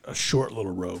like a short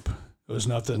little rope. It was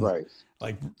nothing Right.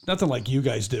 nothing like you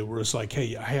guys did, where it's like,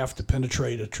 hey, I have to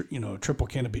penetrate a triple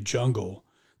canopy jungle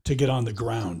to get on the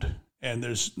ground, and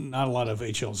there's not a lot of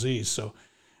HLZs. So,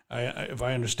 if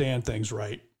I understand things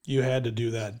right, you had to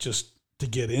do that just to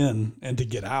get in and to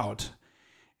get out.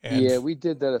 And Yeah, we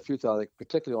did that a few times, like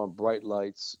particularly on bright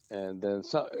lights. And then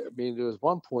there was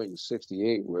one point in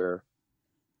 '68 where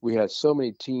we had so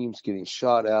many teams getting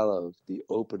shot out of the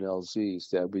open LZs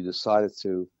that we decided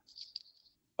to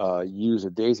use a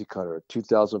daisy cutter, a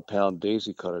 2,000-pound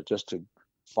daisy cutter, just to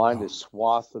find a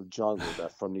swath of jungle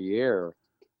that from the air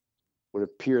would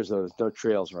appear as though there's no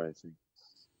trails or anything.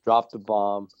 Drop the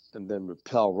bomb and then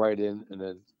rappel right in and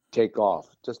then take off,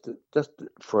 just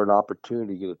for an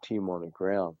opportunity to get a team on the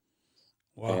ground.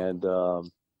 wow. And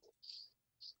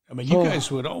I mean, you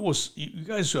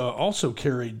guys also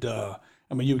carried.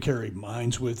 You would carry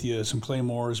mines with you, some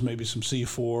claymores, maybe some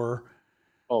C4.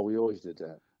 oh, we always did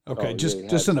that. Okay, Oh,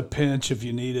 just in a pinch if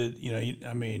you needed.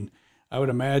 I would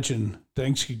imagine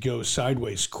things could go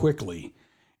sideways quickly,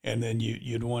 and then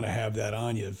you'd want to have that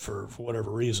on you for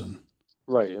whatever reason.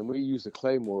 Right, and we use the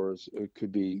claymores. It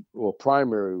could be, well,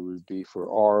 primary would be for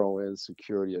RON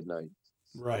security at night.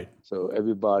 Right. So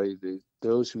everybody,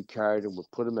 those who carried them would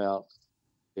put them out.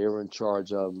 They were in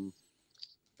charge of them.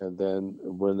 And then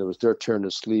when it was their turn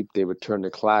to sleep, they would turn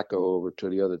the clacker over to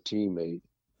the other teammate,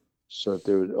 so that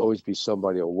there would always be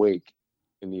somebody awake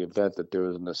in the event that there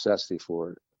was a necessity for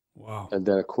it. Wow. And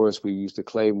then, of course, we used the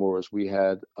claymores. We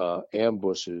had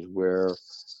ambushes where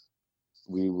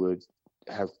we would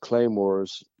have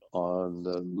claymores on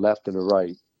the left and the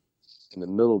right. In the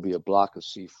middle would be a block of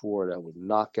C4 that would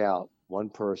knock out one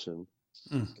person,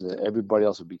 and then everybody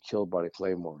else would be killed by the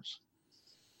claymores.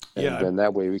 And then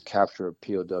that way we capture a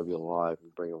POW alive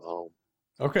and bring them home.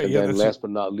 Okay. And then last but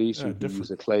not least, you can use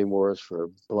the claymores for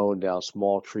blowing down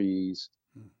small trees,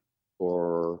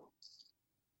 or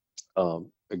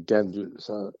again,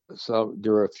 so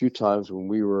there were a few times when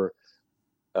we were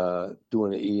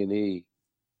doing an E&E,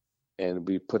 and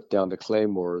we put down the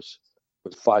claymores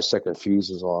with 5-second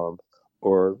fuses on them,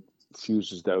 or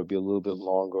fuses that would be a little bit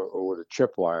longer, or with a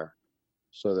tripwire,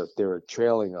 so that they were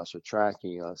trailing us or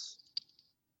tracking us.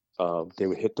 They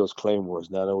would hit those claymores,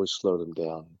 and that always slowed them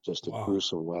down. Just a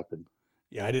gruesome weapon.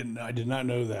 Yeah, I did not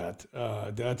know that.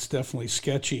 That's definitely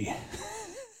sketchy.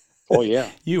 Oh yeah.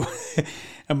 You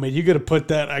got to put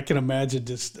that. I can imagine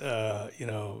just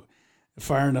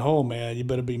fire in the hole, man. You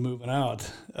better be moving out.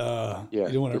 You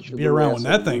don't want to be around when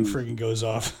that thing freaking goes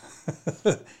off.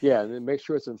 Yeah, and then make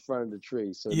sure it's in front of the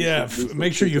tree. So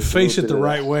make sure you face it the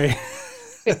right way.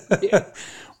 Yeah.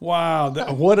 Wow,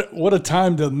 what a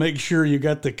time to make sure you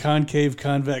got the concave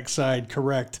convex side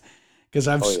correct. Because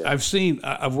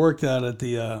I've worked out at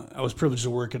I was privileged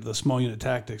to work at the Small Unit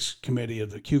Tactics Committee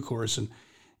of the Q course, and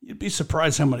you'd be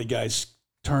surprised how many guys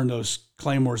turn those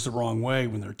claymores the wrong way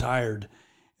when they're tired.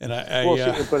 And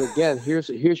but again, here's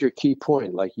your key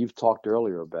point. Like you've talked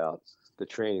earlier about the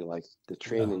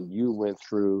training, you went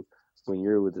through when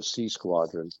you're with the C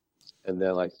Squadron, and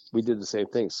then like we did the same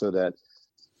thing, so that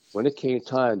when it came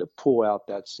time to pull out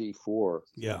that C4 or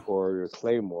your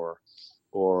claymore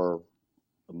or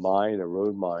a mine, a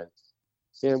road mine,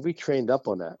 and we trained up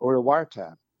on that, or the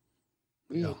wiretap.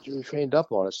 We trained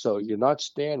up on it, so you're not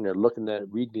standing there looking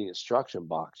at reading the instruction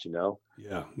box,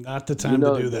 Yeah, not the time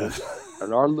to do that.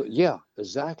 And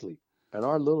exactly. And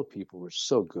our little people were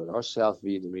so good. Our South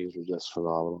Vietnamese were just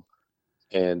phenomenal,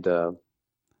 and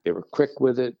they were quick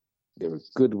with it. They were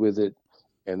good with it.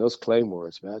 And those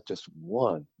claymores, man, just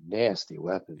one nasty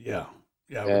weapon. Yeah.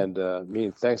 And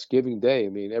Thanksgiving Day,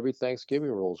 every Thanksgiving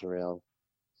rolls around.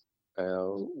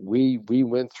 We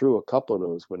went through a couple of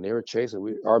those when they were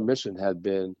chasing. Our mission had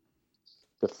been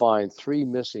to find 3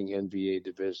 missing NVA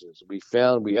divisions. We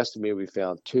estimated we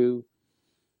found 2,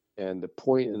 and the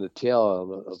point and the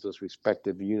tail of those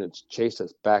respective units chased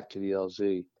us back to the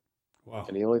LZ. Wow.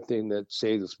 And the only thing that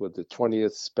saved us was the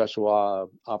 20th Special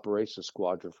Operations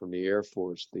Squadron from the Air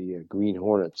Force, the Green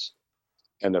Hornets,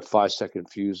 and the 5-second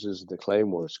fuses and the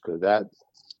Claymores. Because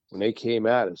when they came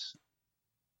at us,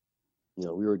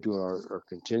 we were doing our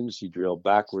contingency drill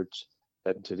backwards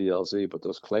heading to the LZ, but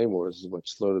those Claymores is what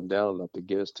slowed them down enough to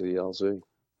get us to the LZ.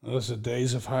 Those are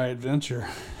days of high adventure.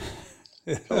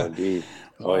 Oh, indeed.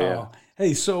 Wow. Oh, yeah.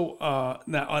 Hey, so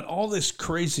now on all this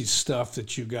crazy stuff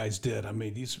that you guys did, I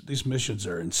mean, these missions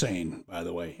are insane, by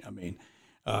the way. I mean,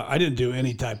 I didn't do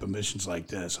any type of missions like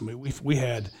this. I mean, we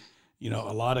had,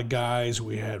 a lot of guys.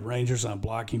 We had Rangers on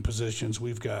blocking positions.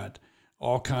 We've got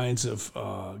all kinds of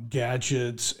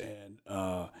gadgets and,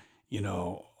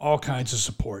 all kinds of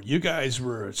support. You guys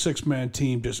were a 6-man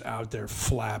team just out there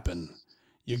flapping.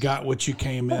 You got what you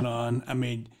came in on. I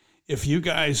mean, if you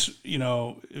guys,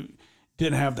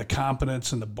 didn't have the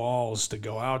competence and the balls to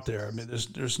go out there, I mean,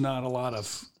 there's not a lot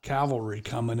of cavalry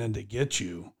coming in to get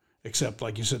you, except,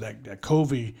 like you said, that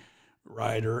Covey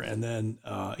rider, and then,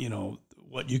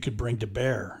 what you could bring to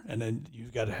bear. And then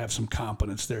you've got to have some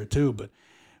competence there too. But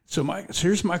so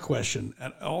here's my question.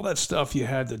 And all that stuff you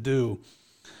had to do,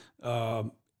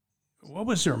 what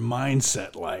was your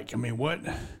mindset like? I mean,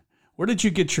 where did you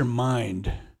get your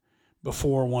mind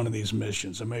before one of these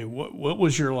missions? I mean, what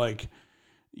was your,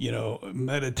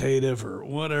 meditative or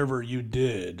whatever you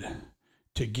did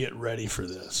to get ready for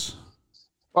this?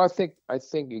 Well, I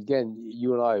think again,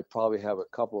 you and I probably have a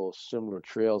couple of similar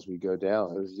trails we go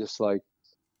down. It was just like,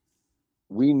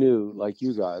 we knew, like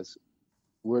you guys,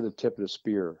 we're the tip of the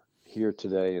spear here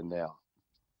today and now.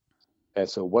 And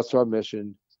so what's our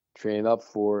mission? Train up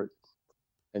for it,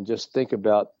 and just think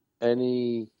about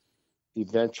any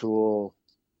eventual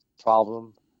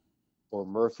problem or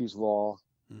Murphy's Law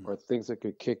or things that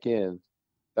could kick in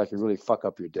that could really fuck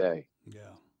up your day.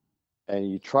 Yeah.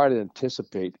 And you try to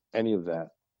anticipate any of that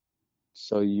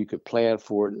so you could plan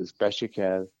for it as best you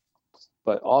can,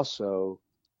 but also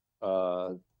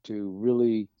to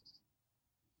really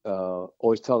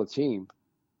always tell the team,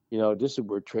 this is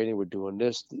we're training, we're doing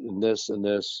this and this and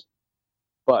this,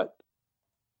 but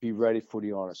be ready for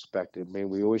the unexpected. I mean,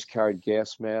 we always carried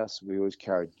gas masks. We always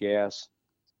carried gas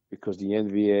because the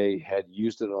NVA had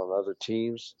used it on other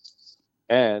teams.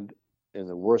 And in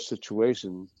the worst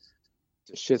situation,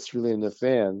 the shit's really in the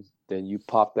fan, then you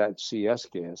pop that CS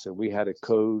gas. And we had a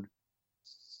code.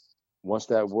 Once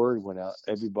that word went out,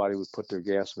 everybody would put their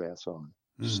gas masks on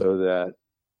so that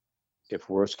if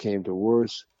worse came to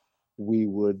worse, we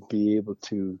would be able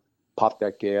to pop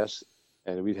that gas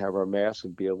and we'd have our masks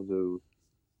and be able to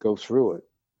go through it.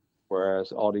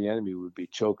 Whereas all the enemy would be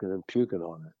choking and puking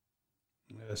on it.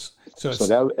 Yes. So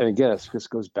that, and again, it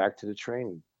just goes back to the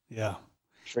training. Yeah.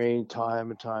 Train time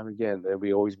and time again. Then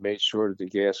we always made sure that the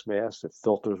gas masks, the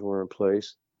filters were in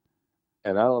place.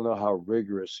 And I don't know how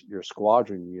rigorous your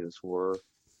squadron units were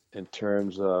in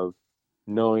terms of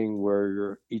knowing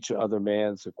where each other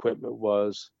man's equipment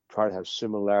was, try to have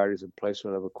similarities in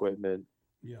placement of equipment.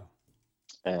 Yeah.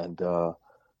 And,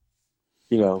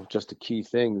 just the key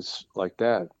things like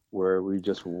that, where we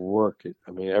just work it.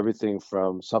 I mean, everything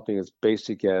from something as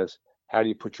basic as how do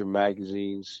you put your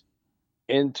magazines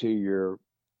into your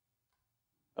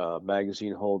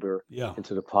magazine holder,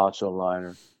 into the poncho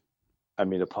liner. I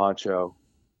mean, the poncho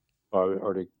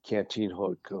or the canteen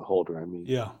holder. I mean,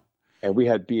 yeah. And we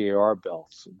had BAR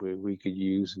belts we could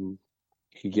use, and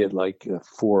you could get like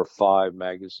 4 or 5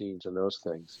 magazines and those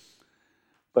things.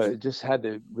 But it just had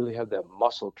to really have that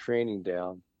muscle training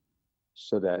down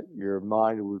so that your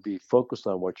mind would be focused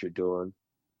on what you're doing,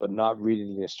 but not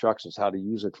reading the instructions how to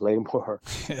use a claymore,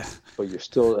 but you're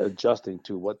still adjusting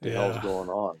to what the hell's going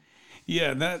on.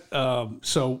 Yeah, that.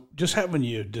 So just having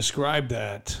you describe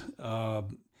that,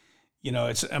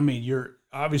 you're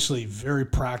obviously very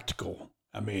practical.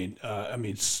 I mean,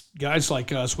 guys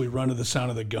like us, we run to the sound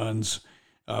of the guns.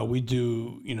 We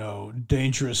do,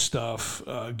 dangerous stuff.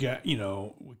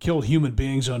 We kill human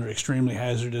beings under extremely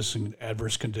hazardous and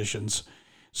adverse conditions.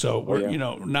 So we're,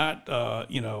 not,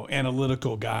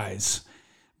 analytical guys.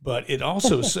 But it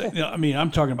also,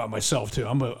 I'm talking about myself too.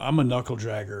 I'm a knuckle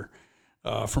dragger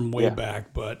from way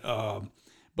back. But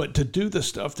to do the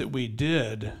stuff that we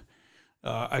did,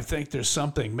 I think there's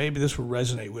something. Maybe this will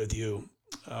resonate with you.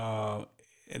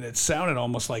 And it sounded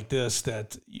almost like this,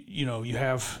 that, you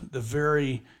have the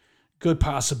very good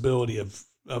possibility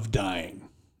of dying.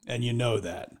 And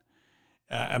that.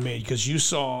 Because you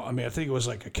saw, I think it was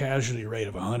like a casualty rate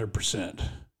of 100%.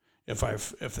 If I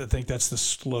think that's the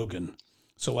slogan.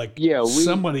 So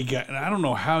somebody got, and I don't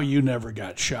know how you never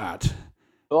got shot.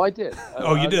 Oh, I did.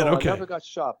 Oh, you did? No, I Okay. never got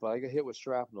shot, but I got hit with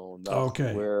shrapnel enough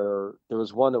Okay. where there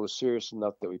was one that was serious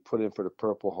enough that we put in for the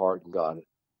Purple Heart and got it.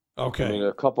 I mean, Okay.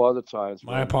 a couple other times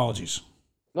My when apologies.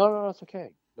 no, it's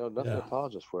okay. No, nothing to Yeah.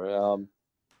 apologize for. I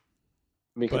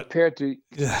mean, But compared to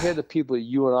yeah. people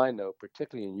you and I know,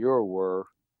 particularly in your war,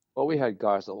 well, we had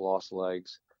guys that lost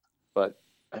legs, but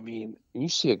I mean, you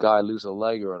see a guy lose a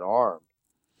leg or an arm,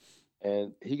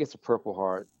 and he gets a Purple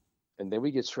Heart, and then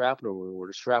we get shrapnel where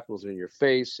the shrapnel's in your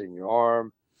face and your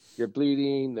arm, you're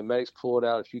bleeding, the medics pull it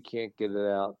out if you can't get it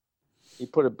out. You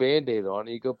put a Band-Aid on and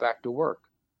you go back to work.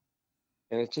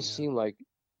 And it just Yeah. seemed like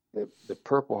the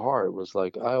Purple Heart was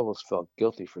like, I almost felt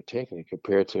guilty for taking it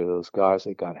compared to those guys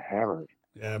that got hammered.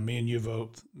 Yeah. Me and you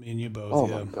both. Me and you both. Oh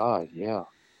Yeah. my God, yeah.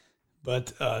 But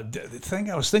the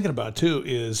thing I was thinking about too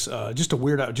is just to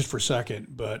weird out just for a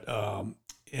second, but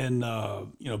in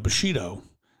Bushido,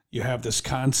 you have this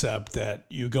concept that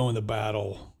you go into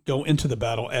the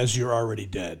battle as you're already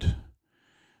dead,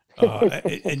 and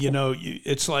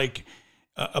it's like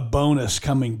a bonus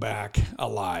coming back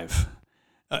alive.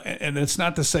 And it's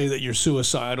not to say that you're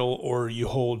suicidal or you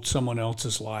hold someone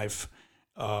else's life,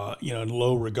 in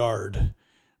low regard,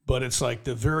 but it's like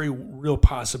the very real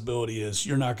possibility is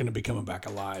you're not going to be coming back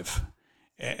alive.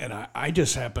 And I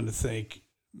just happen to think,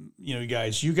 you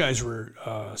guys were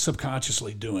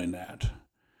subconsciously doing that.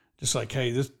 Just like,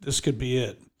 hey, this could be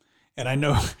it. And I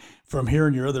know from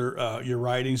hearing your other your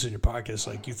writings and your podcasts,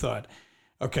 like you thought,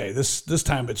 okay, this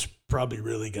time it's probably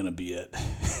really going to be it.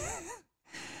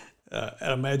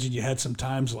 I imagine you had some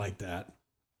times like that.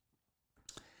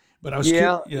 But I was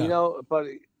Yeah, yeah, but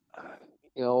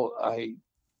I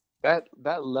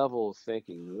that level of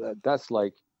thinking, that's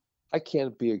like I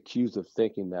can't be accused of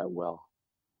thinking that well.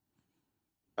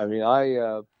 I mean,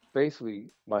 I basically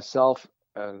myself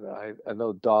and I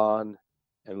know Don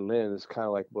and Lynn is kind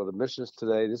of like, well, the missions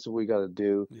today, this is what we got to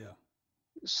do. yeah,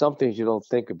 Some things you don't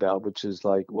think about, which is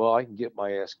like, well, I can get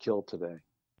my ass killed today.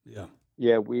 yeah,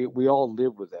 Yeah, we all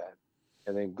live with that.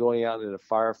 And then going out in a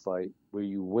firefight where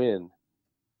you win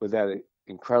with that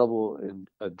incredible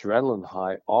adrenaline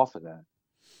high off of that,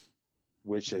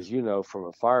 which, yeah. as you know, from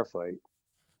a firefight,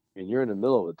 and you're in the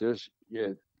middle of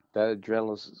it, that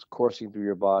adrenaline is coursing through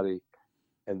your body,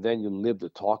 and then you live to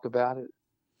talk about it.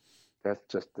 That's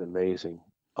just amazing.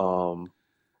 Um,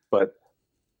 but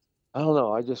I don't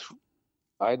know.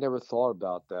 I never thought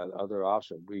about that other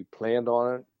option. We planned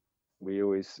on it. We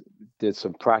always did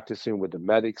some practicing with the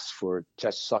medics for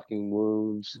chest sucking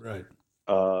wounds. Right.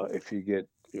 If you get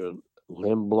your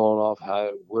limb blown off,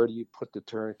 where do you put the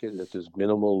tourniquet? If there's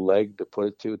minimal leg to put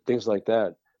it to, things like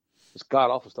that. It's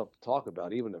god awful stuff to talk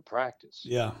about, even in practice.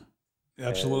 Yeah, And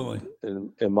absolutely.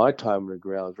 in my time on the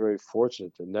ground, I was very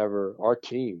fortunate to our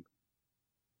team,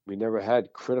 we never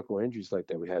had critical injuries like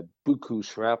that. We had buku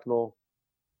shrapnel,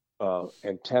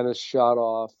 antennas shot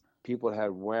off. People had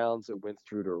rounds that went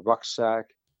through the rucksack.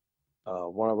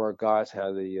 One of our guys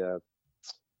had we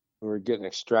were getting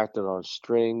extracted on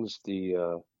strings.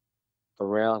 A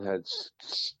round had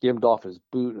skimmed off his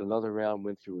boot. Another round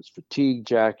went through his fatigue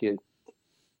jacket,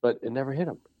 but it never hit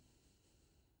him.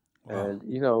 Wow.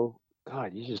 And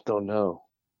God, you just don't know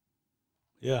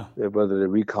Yeah. whether the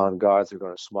recon guys are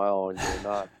going to smile on you or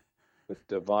not. But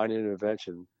divine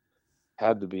intervention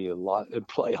had to be a lot in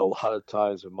play a lot of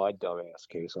times in my dumbass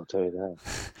case. I'll tell you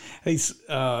that. Hey,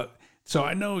 so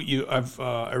I know you.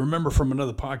 I remember from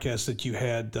another podcast that you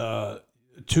had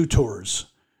 2 tours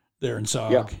there in Yeah,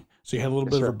 SOG. So you had a little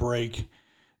yes, bit of a sir. break,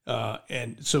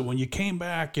 and so when you came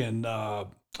back in,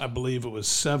 I believe it was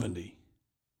 70.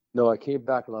 No, I came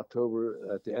back in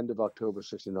October at the end of October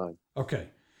 '69. Okay.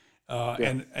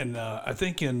 Yeah. And I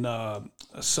think in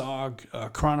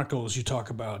SOG Chronicles you talk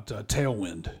about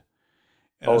Tailwind.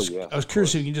 And Oh yes, I was of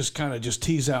curious if you course. can just kind of just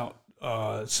tease out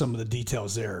some of the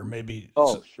details there. Maybe,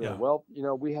 Oh sure. yeah. Well,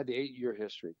 we had the 8-year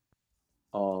history,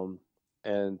 um,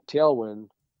 and Tailwind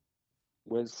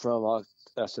went from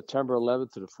September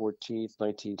 11th to the 14th,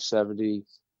 1970,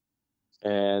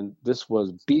 and this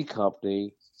was B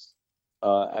Company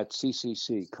at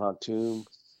CCC Khartoum,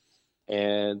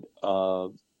 and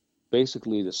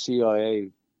basically the CIA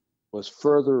was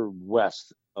further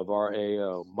west of our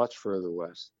AO, much further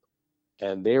west,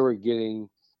 and they were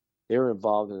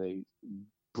involved in a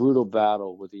brutal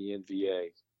battle with the NVA,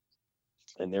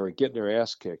 and they were getting their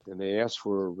ass kicked, and they asked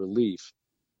for relief,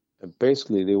 and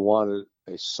basically they wanted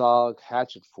a SOG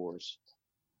hatchet force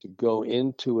to go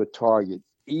into a target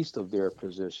east of their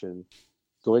position,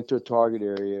 go into a target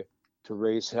area to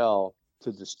raise hell,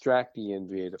 to distract the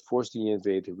NVA, to force the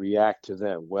NVA to react to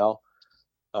them. Well,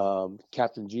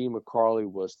 Captain Gene McCarley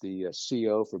was the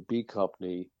CO for B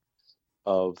Company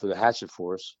of the Hatchet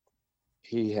Force,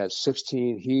 he had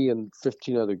 16, he and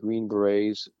 15 other Green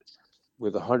Berets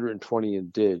with 120 in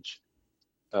dig.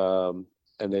 And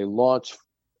they launched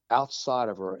outside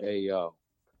of our AO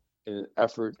in an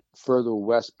effort further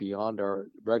west beyond our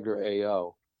regular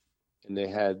AO. And they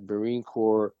had Marine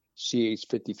Corps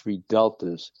CH-53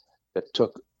 Deltas that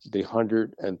took the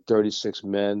 136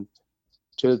 men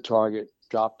to the target,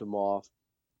 dropped them off.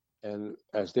 And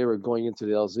as they were going into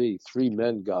the LZ, 3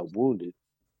 men got wounded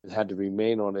and had to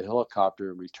remain on a helicopter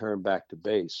and return back to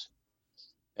base.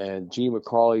 And Gene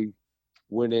McCarley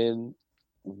went in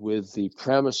with the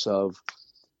premise of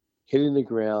hitting the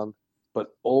ground,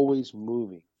 but always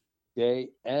moving day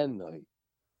and night.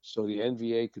 So the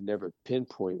NVA could never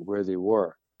pinpoint where they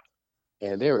were.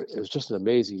 And it was just an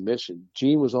amazing mission.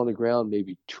 Gene was on the ground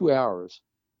maybe 2 hours,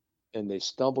 and they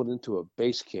stumbled into a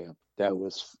base camp that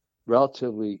was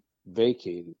relatively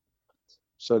vacated.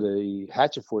 So the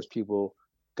Hatchet Force people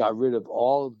got rid of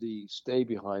all of the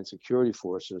stay-behind security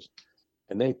forces,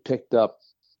 and they picked up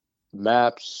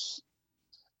maps.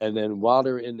 And then while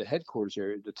they were in the headquarters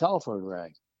area, the telephone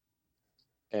rang.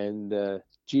 And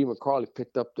G. McCarley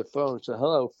picked up the phone and said,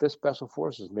 "Hello, 5th Special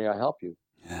Forces, may I help you?"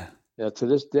 Yeah. Now, to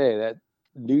this day, that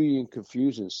New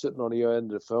confusion sitting on the other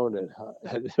end of the phone at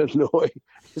Hanoi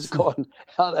is going,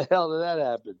 how the hell did that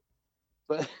happen?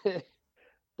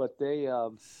 But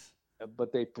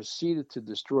they proceeded to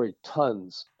destroy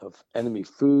tons of enemy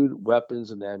food,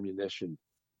 weapons, and ammunition.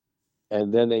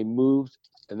 And then they moved.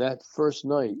 And that first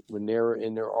night, when they were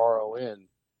in their RON,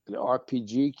 and the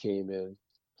RPG came in,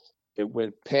 it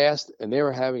went past, and they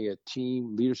were having a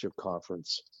team leadership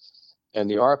conference. And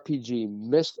the RPG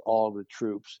missed all the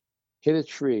troops, hit a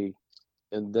tree,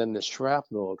 and then the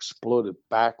shrapnel exploded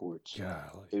backwards.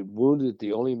 Golly. It wounded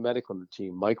the only medic on the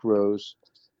team, Mike Rose,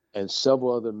 and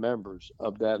several other members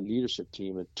of that leadership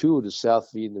team, and 2 of the South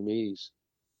Vietnamese,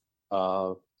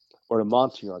 or the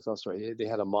Montagnards. I'm sorry, they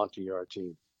had a Montagnard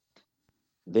team.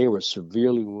 They were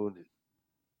severely wounded.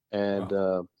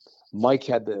 And Mike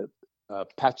had to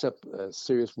patch up a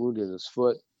serious wound in his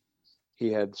foot.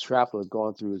 He had shrapnel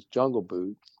gone through his jungle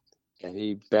boot, and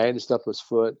he bandaged up his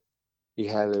foot. He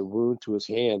had a wound to his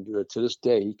hand. To this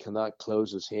day, he cannot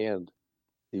close his hand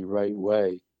the right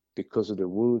way because of the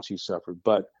wounds he suffered.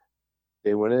 But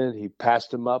they went in, he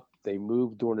patched them up. They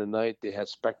moved during the night. They had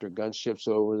Spectre gunships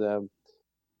over them.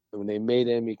 And when they made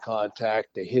enemy contact,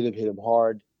 they hit him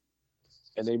hard,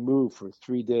 and they moved for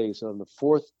 3 days. And on the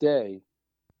 4th day,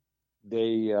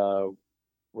 they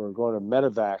were going to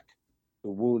medevac the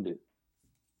wounded.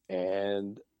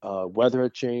 And weather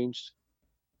had changed.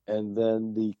 And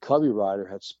then the Cubby Rider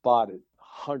had spotted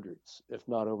hundreds, if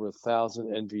not over 1,000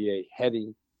 NVA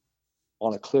heading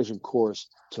on a collision course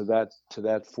to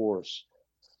that force.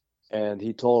 And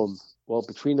he told them, well,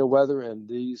 between the weather and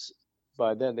these,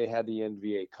 by then they had the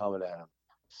NVA coming at them.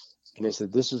 And they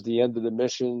said, this is the end of the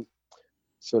mission.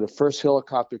 So the first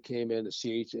helicopter came in,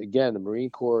 the Marine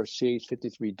Corps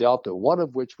CH-53 Delta, one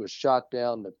of which was shot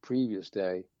down the previous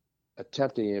day,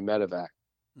 attempting a medevac.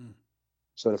 Mm.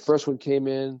 So the first one came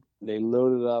in, they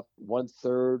loaded up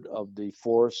 1/3 of the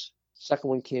force. Second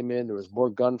one came in, there was more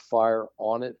gunfire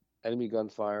on it, enemy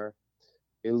gunfire.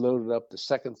 They loaded up the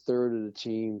second third of the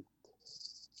team.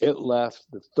 It left.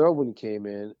 The third one came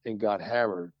in and got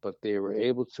hammered, but they were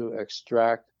able to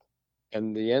extract.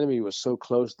 And the enemy was so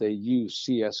close, they used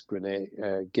CS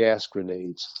gas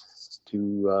grenades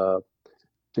to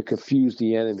confuse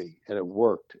the enemy, and it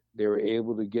worked. They were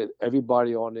able to get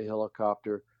everybody on the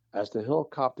helicopter. As the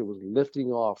helicopter was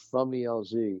lifting off from the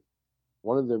LZ,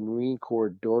 one of the Marine Corps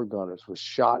door gunners was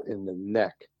shot in the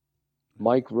neck.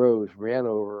 Mike Rose ran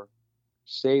over,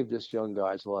 saved this young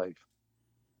guy's life.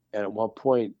 And at one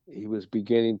point, he was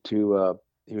beginning to,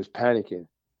 he was panicking.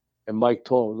 And Mike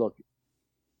told him, look,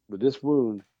 with this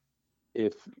wound,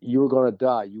 if you were going to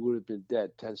die, you would have been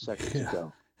dead 10 seconds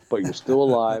ago. But you're still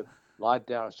alive. Lie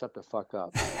down and shut the fuck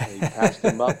up. And he passed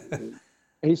him up. And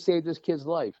he saved this kid's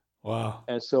life. Wow.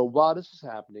 And so while this is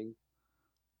happening,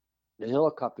 the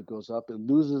helicopter goes up and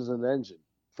loses an engine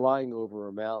flying over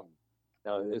a mountain.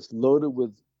 Now, it's loaded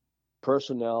with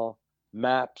personnel,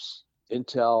 maps,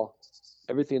 intel,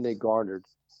 everything they garnered.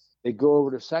 They go over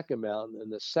the second mountain,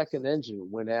 and the second engine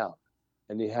went out.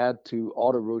 And they had to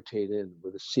auto-rotate in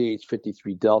with a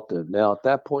CH-53 Delta. Now, at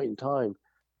that point in time,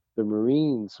 the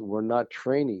Marines were not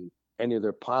training any of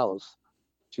their pilots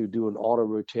to do an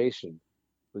auto-rotation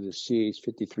with a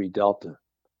CH-53 Delta.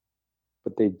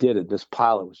 But they did it. This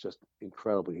pilot was just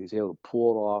incredible. He was able to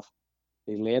pull it off.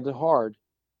 He landed hard.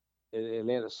 It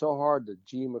landed so hard that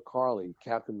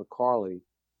Captain McCarley,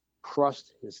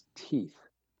 crushed his teeth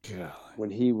when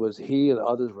he and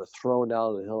others were thrown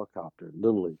out of the helicopter,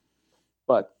 literally.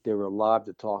 but they were alive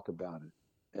to talk about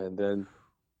it. And then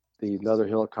another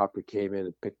helicopter came in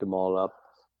and picked them all up.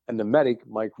 And the medic,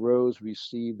 Mike Rose,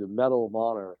 received the Medal of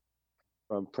Honor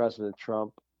from President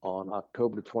Trump on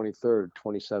October 23rd,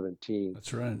 2017.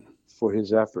 That's right. For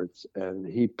his efforts. And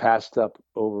he passed up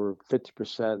over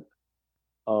 50%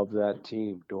 of that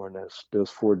team during those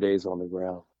 4 days on the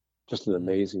ground. Just an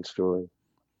amazing story.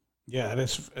 Yeah,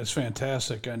 it's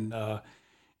fantastic. And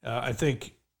I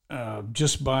think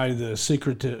just by the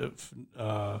secretive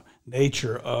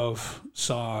nature of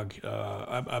SOG,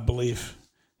 I believe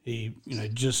he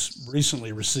just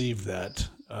recently received that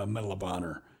Medal of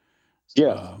Honor.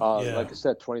 Yeah, like I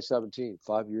said, 2017,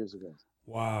 5 years ago.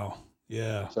 Wow.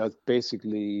 Yeah. So that's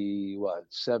basically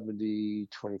 70,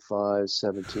 25,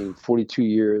 17, 42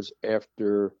 years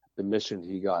after the mission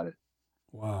he got it.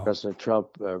 Wow. President Trump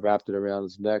wrapped it around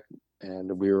his neck, and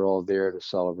we were all there to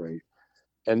celebrate.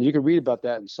 And you can read about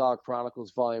that in SOG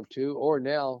Chronicles Volume 2, or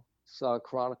now SOG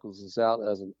Chronicles is out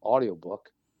as an audiobook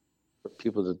for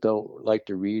people that don't like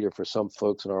to read, or for some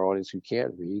folks in our audience who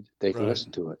can't read, they can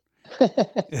listen to it.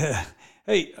 Yeah.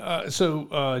 Hey,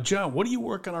 so John, what are you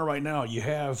working on right now? You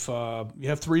have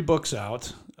 3 books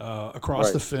out,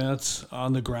 Across the Fence,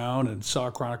 On the Ground, and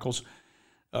SOG Chronicles.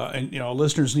 And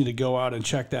listeners need to go out and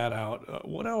check that out.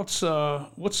 What else?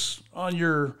 What's on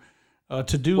your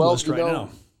to-do list right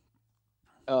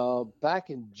now? Back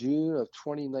in June of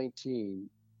 2019,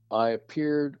 I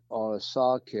appeared on a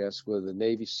SOGcast with a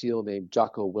Navy SEAL named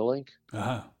Jocko Willink.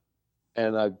 Uh-huh.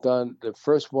 And I've done, the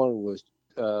first one was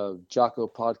Jocko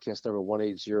podcast number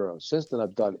 180. Since then,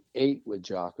 I've done 8 with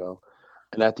Jocko.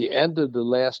 And at the end of the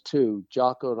last 2,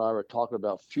 Jocko and I were talking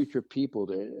about future people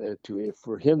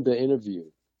for him to interview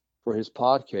for his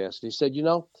podcast. And he said,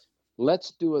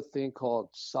 let's do a thing called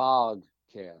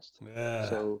SOGcast. Yeah.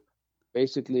 So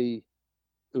basically,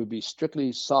 it would be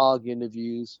strictly SOG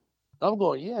interviews. I'm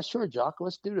going, yeah, sure, Jocko,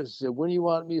 let's do this. He said, when do you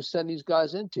want me to send these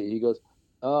guys into? He goes,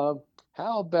 how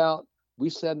about we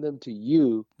send them to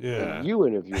you and you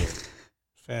interview them?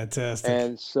 Fantastic.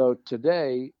 And so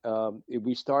today,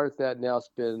 we started that now. It's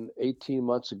been 18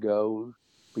 months ago.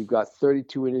 We've got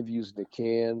 32 interviews in the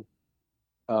can.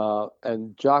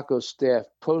 And Jocko's staff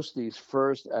post these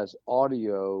first as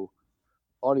audio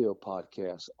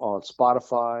podcasts on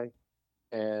Spotify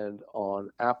and on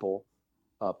Apple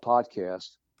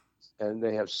Podcasts. And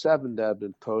they have 7 that have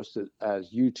been posted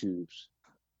as YouTubes.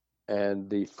 And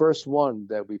the first one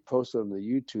that we posted on the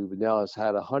YouTube now has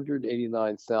had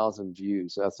 189,000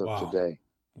 views as of today.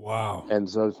 Wow. And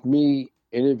so it's me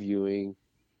interviewing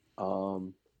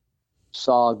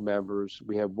SOG members.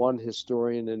 We have one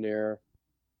historian in there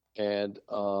and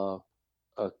a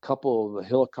couple of the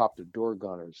helicopter door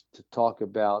gunners to talk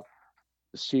about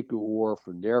the Secret War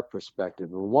from their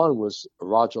perspective. And one was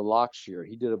Roger Lockshire.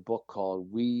 He did a book called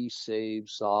We Save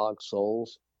SOG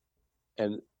Souls.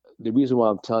 And the reason why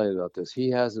I'm telling you about this, he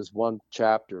has this one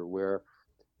chapter where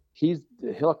the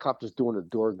helicopter's doing a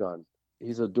door gun.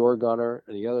 He's a door gunner,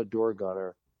 and the other door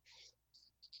gunner,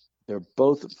 they're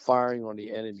both firing on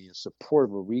the enemy in support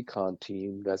of a recon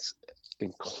team that's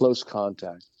in close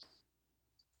contact.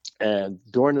 And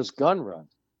during this gun run,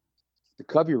 the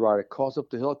Cubby rider calls up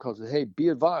the helicopter and says, hey, be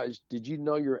advised, did you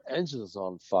know your engine is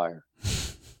on fire?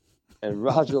 And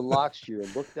Roger Lockshire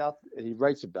looked out, and he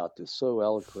writes about this so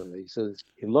eloquently. He says,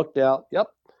 he looked out, yep,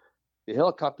 the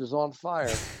helicopter's on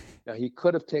fire. Now, he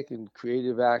could have taken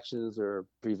creative actions or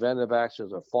preventive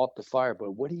actions or fought the fire,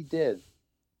 but what he did,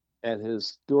 and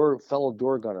his fellow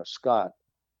door gunner, Scott,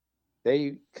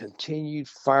 they continued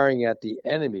firing at the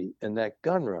enemy in that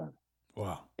gun run.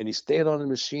 Wow. And he stayed on the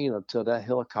machine until that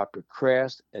helicopter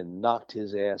crashed and knocked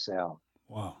his ass out.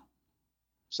 Wow.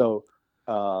 So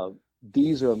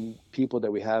these are people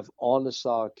that we have on the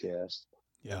SOGcast.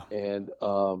 Yeah. And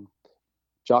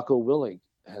Jocko Willink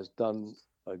has done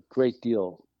a great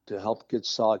deal to help get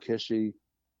SOG history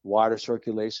wider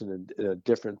circulation in a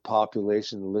different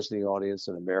population and listening audience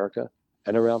in America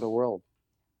and around the world.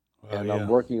 I'm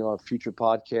working on future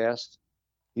podcasts.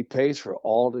 He pays for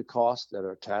all the costs that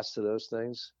are attached to those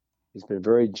things. He's been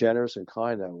very generous and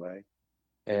kind that way.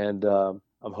 And I'm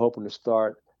hoping to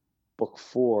start book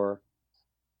 4,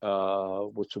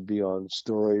 which will be on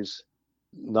stories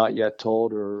not yet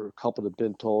told or a couple that have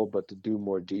been told, but to do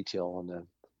more detail on them.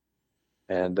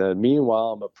 And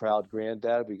meanwhile, I'm a proud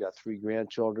granddad. We got 3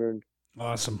 grandchildren.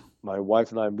 Awesome. My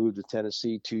wife and I moved to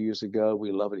Tennessee 2 years ago.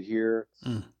 We love it here.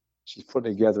 She's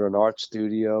putting together an art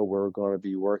studio where we're going to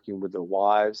be working with the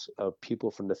wives of people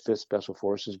from the 5th Special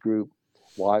Forces Group,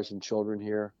 wives and children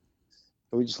here.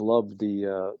 And we just love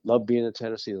being in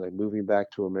Tennessee, like moving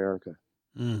back to America.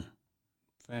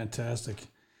 Fantastic.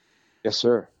 Yes,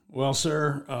 sir. Well,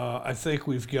 sir, I think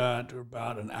we've got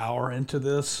about an hour into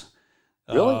this.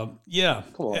 Really? Yeah.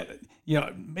 Come on.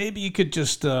 Maybe you could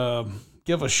just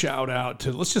give a shout out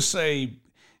to, let's just say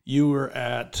you were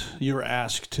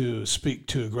asked to speak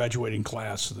to a graduating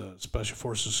class of the Special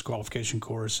Forces qualification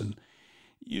course, and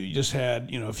you just had,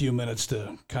 a few minutes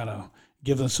to kind of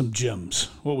give them some gems.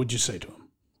 What would you say to them?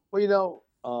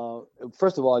 Well,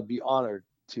 first of all, I'd be honored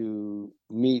to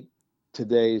meet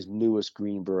today's newest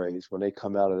Green Berets when they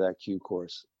come out of that Q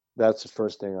course. That's the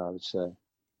first thing I would say,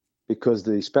 because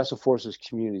the Special Forces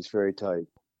community is very tight.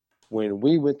 When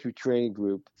we went through training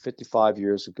group 55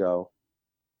 years ago,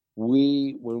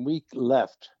 when we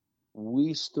left,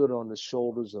 we stood on the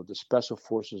shoulders of the Special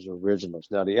Forces originals.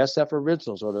 Now, the SF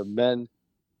originals are the men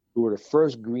who were the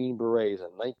first Green Berets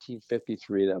in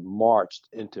 1953 that marched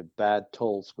into Bad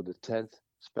Tolz with the 10th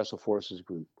Special Forces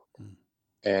Group.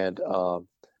 And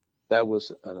that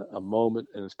was a moment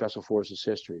in the Special Forces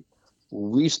history.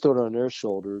 We stood on their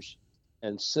shoulders,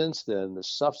 and since then, the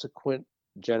subsequent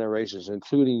generations,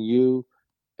 including you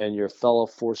and your fellow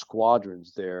 4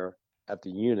 squadrons there at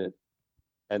the unit,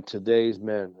 and today's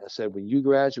men, I said, when you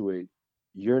graduate,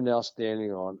 you're now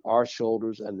standing on our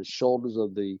shoulders and the shoulders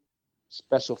of the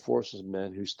Special Forces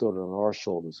men who stood on our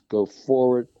shoulders. Go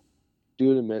forward,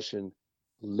 do the mission,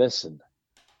 listen,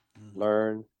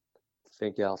 learn,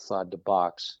 think outside the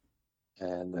box,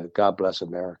 and God bless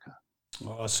America.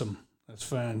 Awesome. That's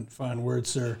fine words,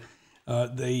 sir.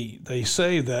 They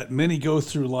say that many go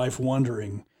through life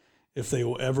wondering if they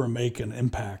will ever make an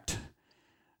impact.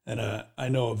 And I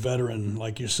know a veteran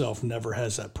like yourself never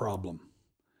has that problem.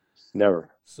 Never.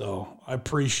 So I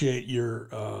appreciate your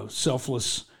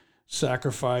selfless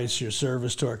sacrifice, your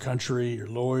service to our country, your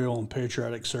loyal and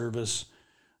patriotic service,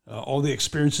 all the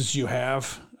experiences you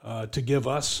have to give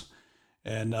us.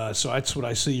 And so that's what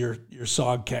I see your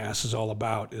SOGcast is all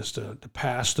about, is to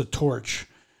pass the torch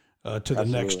to the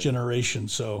next generation.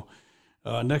 So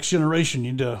next generation,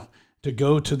 you need to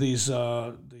go to these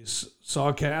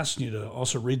SOGcasts. You need to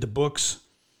also read the books.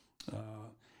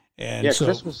 And so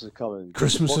Christmas is coming.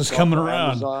 Christmas is coming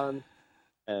around. Amazon,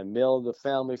 and mail to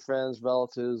family, friends,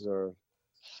 relatives, or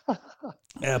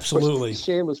absolutely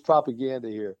shameless propaganda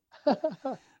here.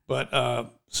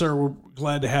 But, sir, we're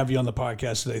glad to have you on the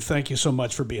podcast today. Thank you so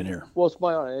much for being here. Well, it's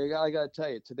my honor. I got to tell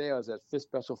you, today I was at 5th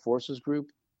Special Forces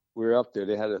Group. We were up there.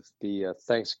 They had the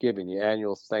Thanksgiving, the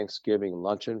annual Thanksgiving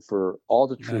luncheon for all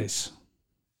the troops. Nice.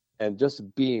 And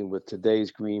just being with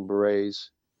today's Green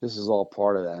Berets, this is all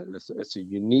part of that. It's a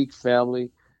unique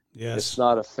family. Yes. It's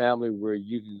not a family where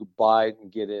you can buy it and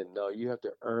get in. No, you have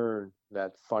to earn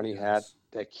that funny hat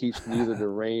that keeps neither the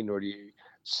rain nor the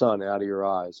sun out of your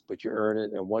eyes, but you earn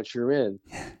it. And once you're in,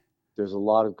 there's a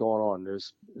lot of going on.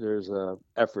 There's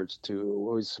efforts to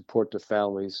always support the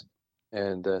families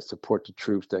and support the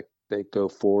troops that they go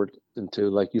forward into,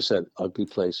 like you said, ugly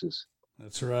places.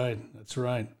 That's right.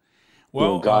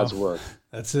 Well, doing God's work.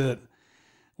 That's it.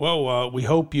 Well, we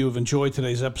hope you've enjoyed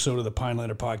today's episode of the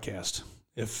Pinelander podcast.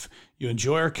 If you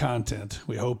enjoy our content,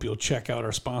 we hope you'll check out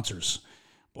our sponsors.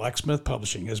 Blacksmith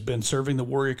Publishing has been serving the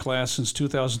warrior class since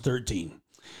 2013.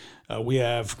 We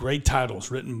have great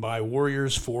titles written by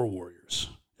warriors for warriors.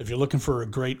 If you're looking for a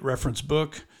great reference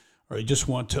book, or you just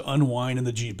want to unwind in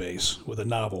the G-Base with a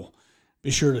novel,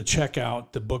 be sure to check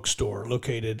out the bookstore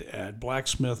located at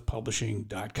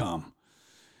blacksmithpublishing.com.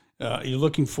 You're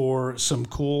looking for some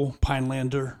cool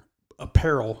Pinelander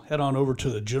apparel, head on over to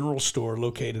the general store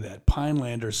located at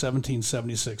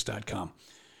pinelander1776.com.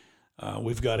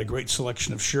 We've got a great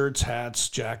selection of shirts, hats,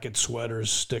 jackets, sweaters,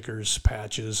 stickers,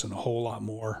 patches, and a whole lot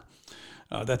more.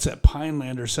 That's at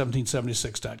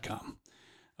pinelander1776.com.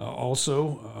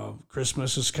 Also,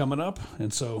 Christmas is coming up,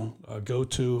 and so go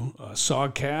to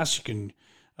SOGcast. You can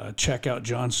check out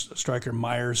John Stryker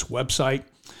Meyer's website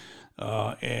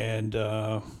and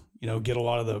get a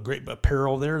lot of the great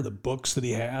apparel there, the books that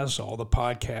he has, all the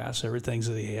podcasts, everything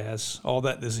that he has, all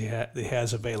that he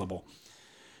has available.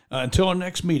 Until our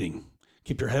next meeting,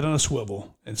 keep your head on a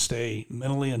swivel and stay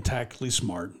mentally and tactically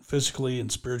smart, physically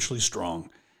and spiritually strong,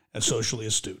 and socially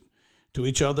astute. To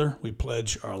each other, we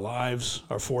pledge our lives,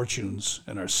 our fortunes,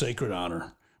 and our sacred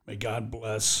honor. May God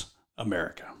bless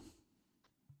America.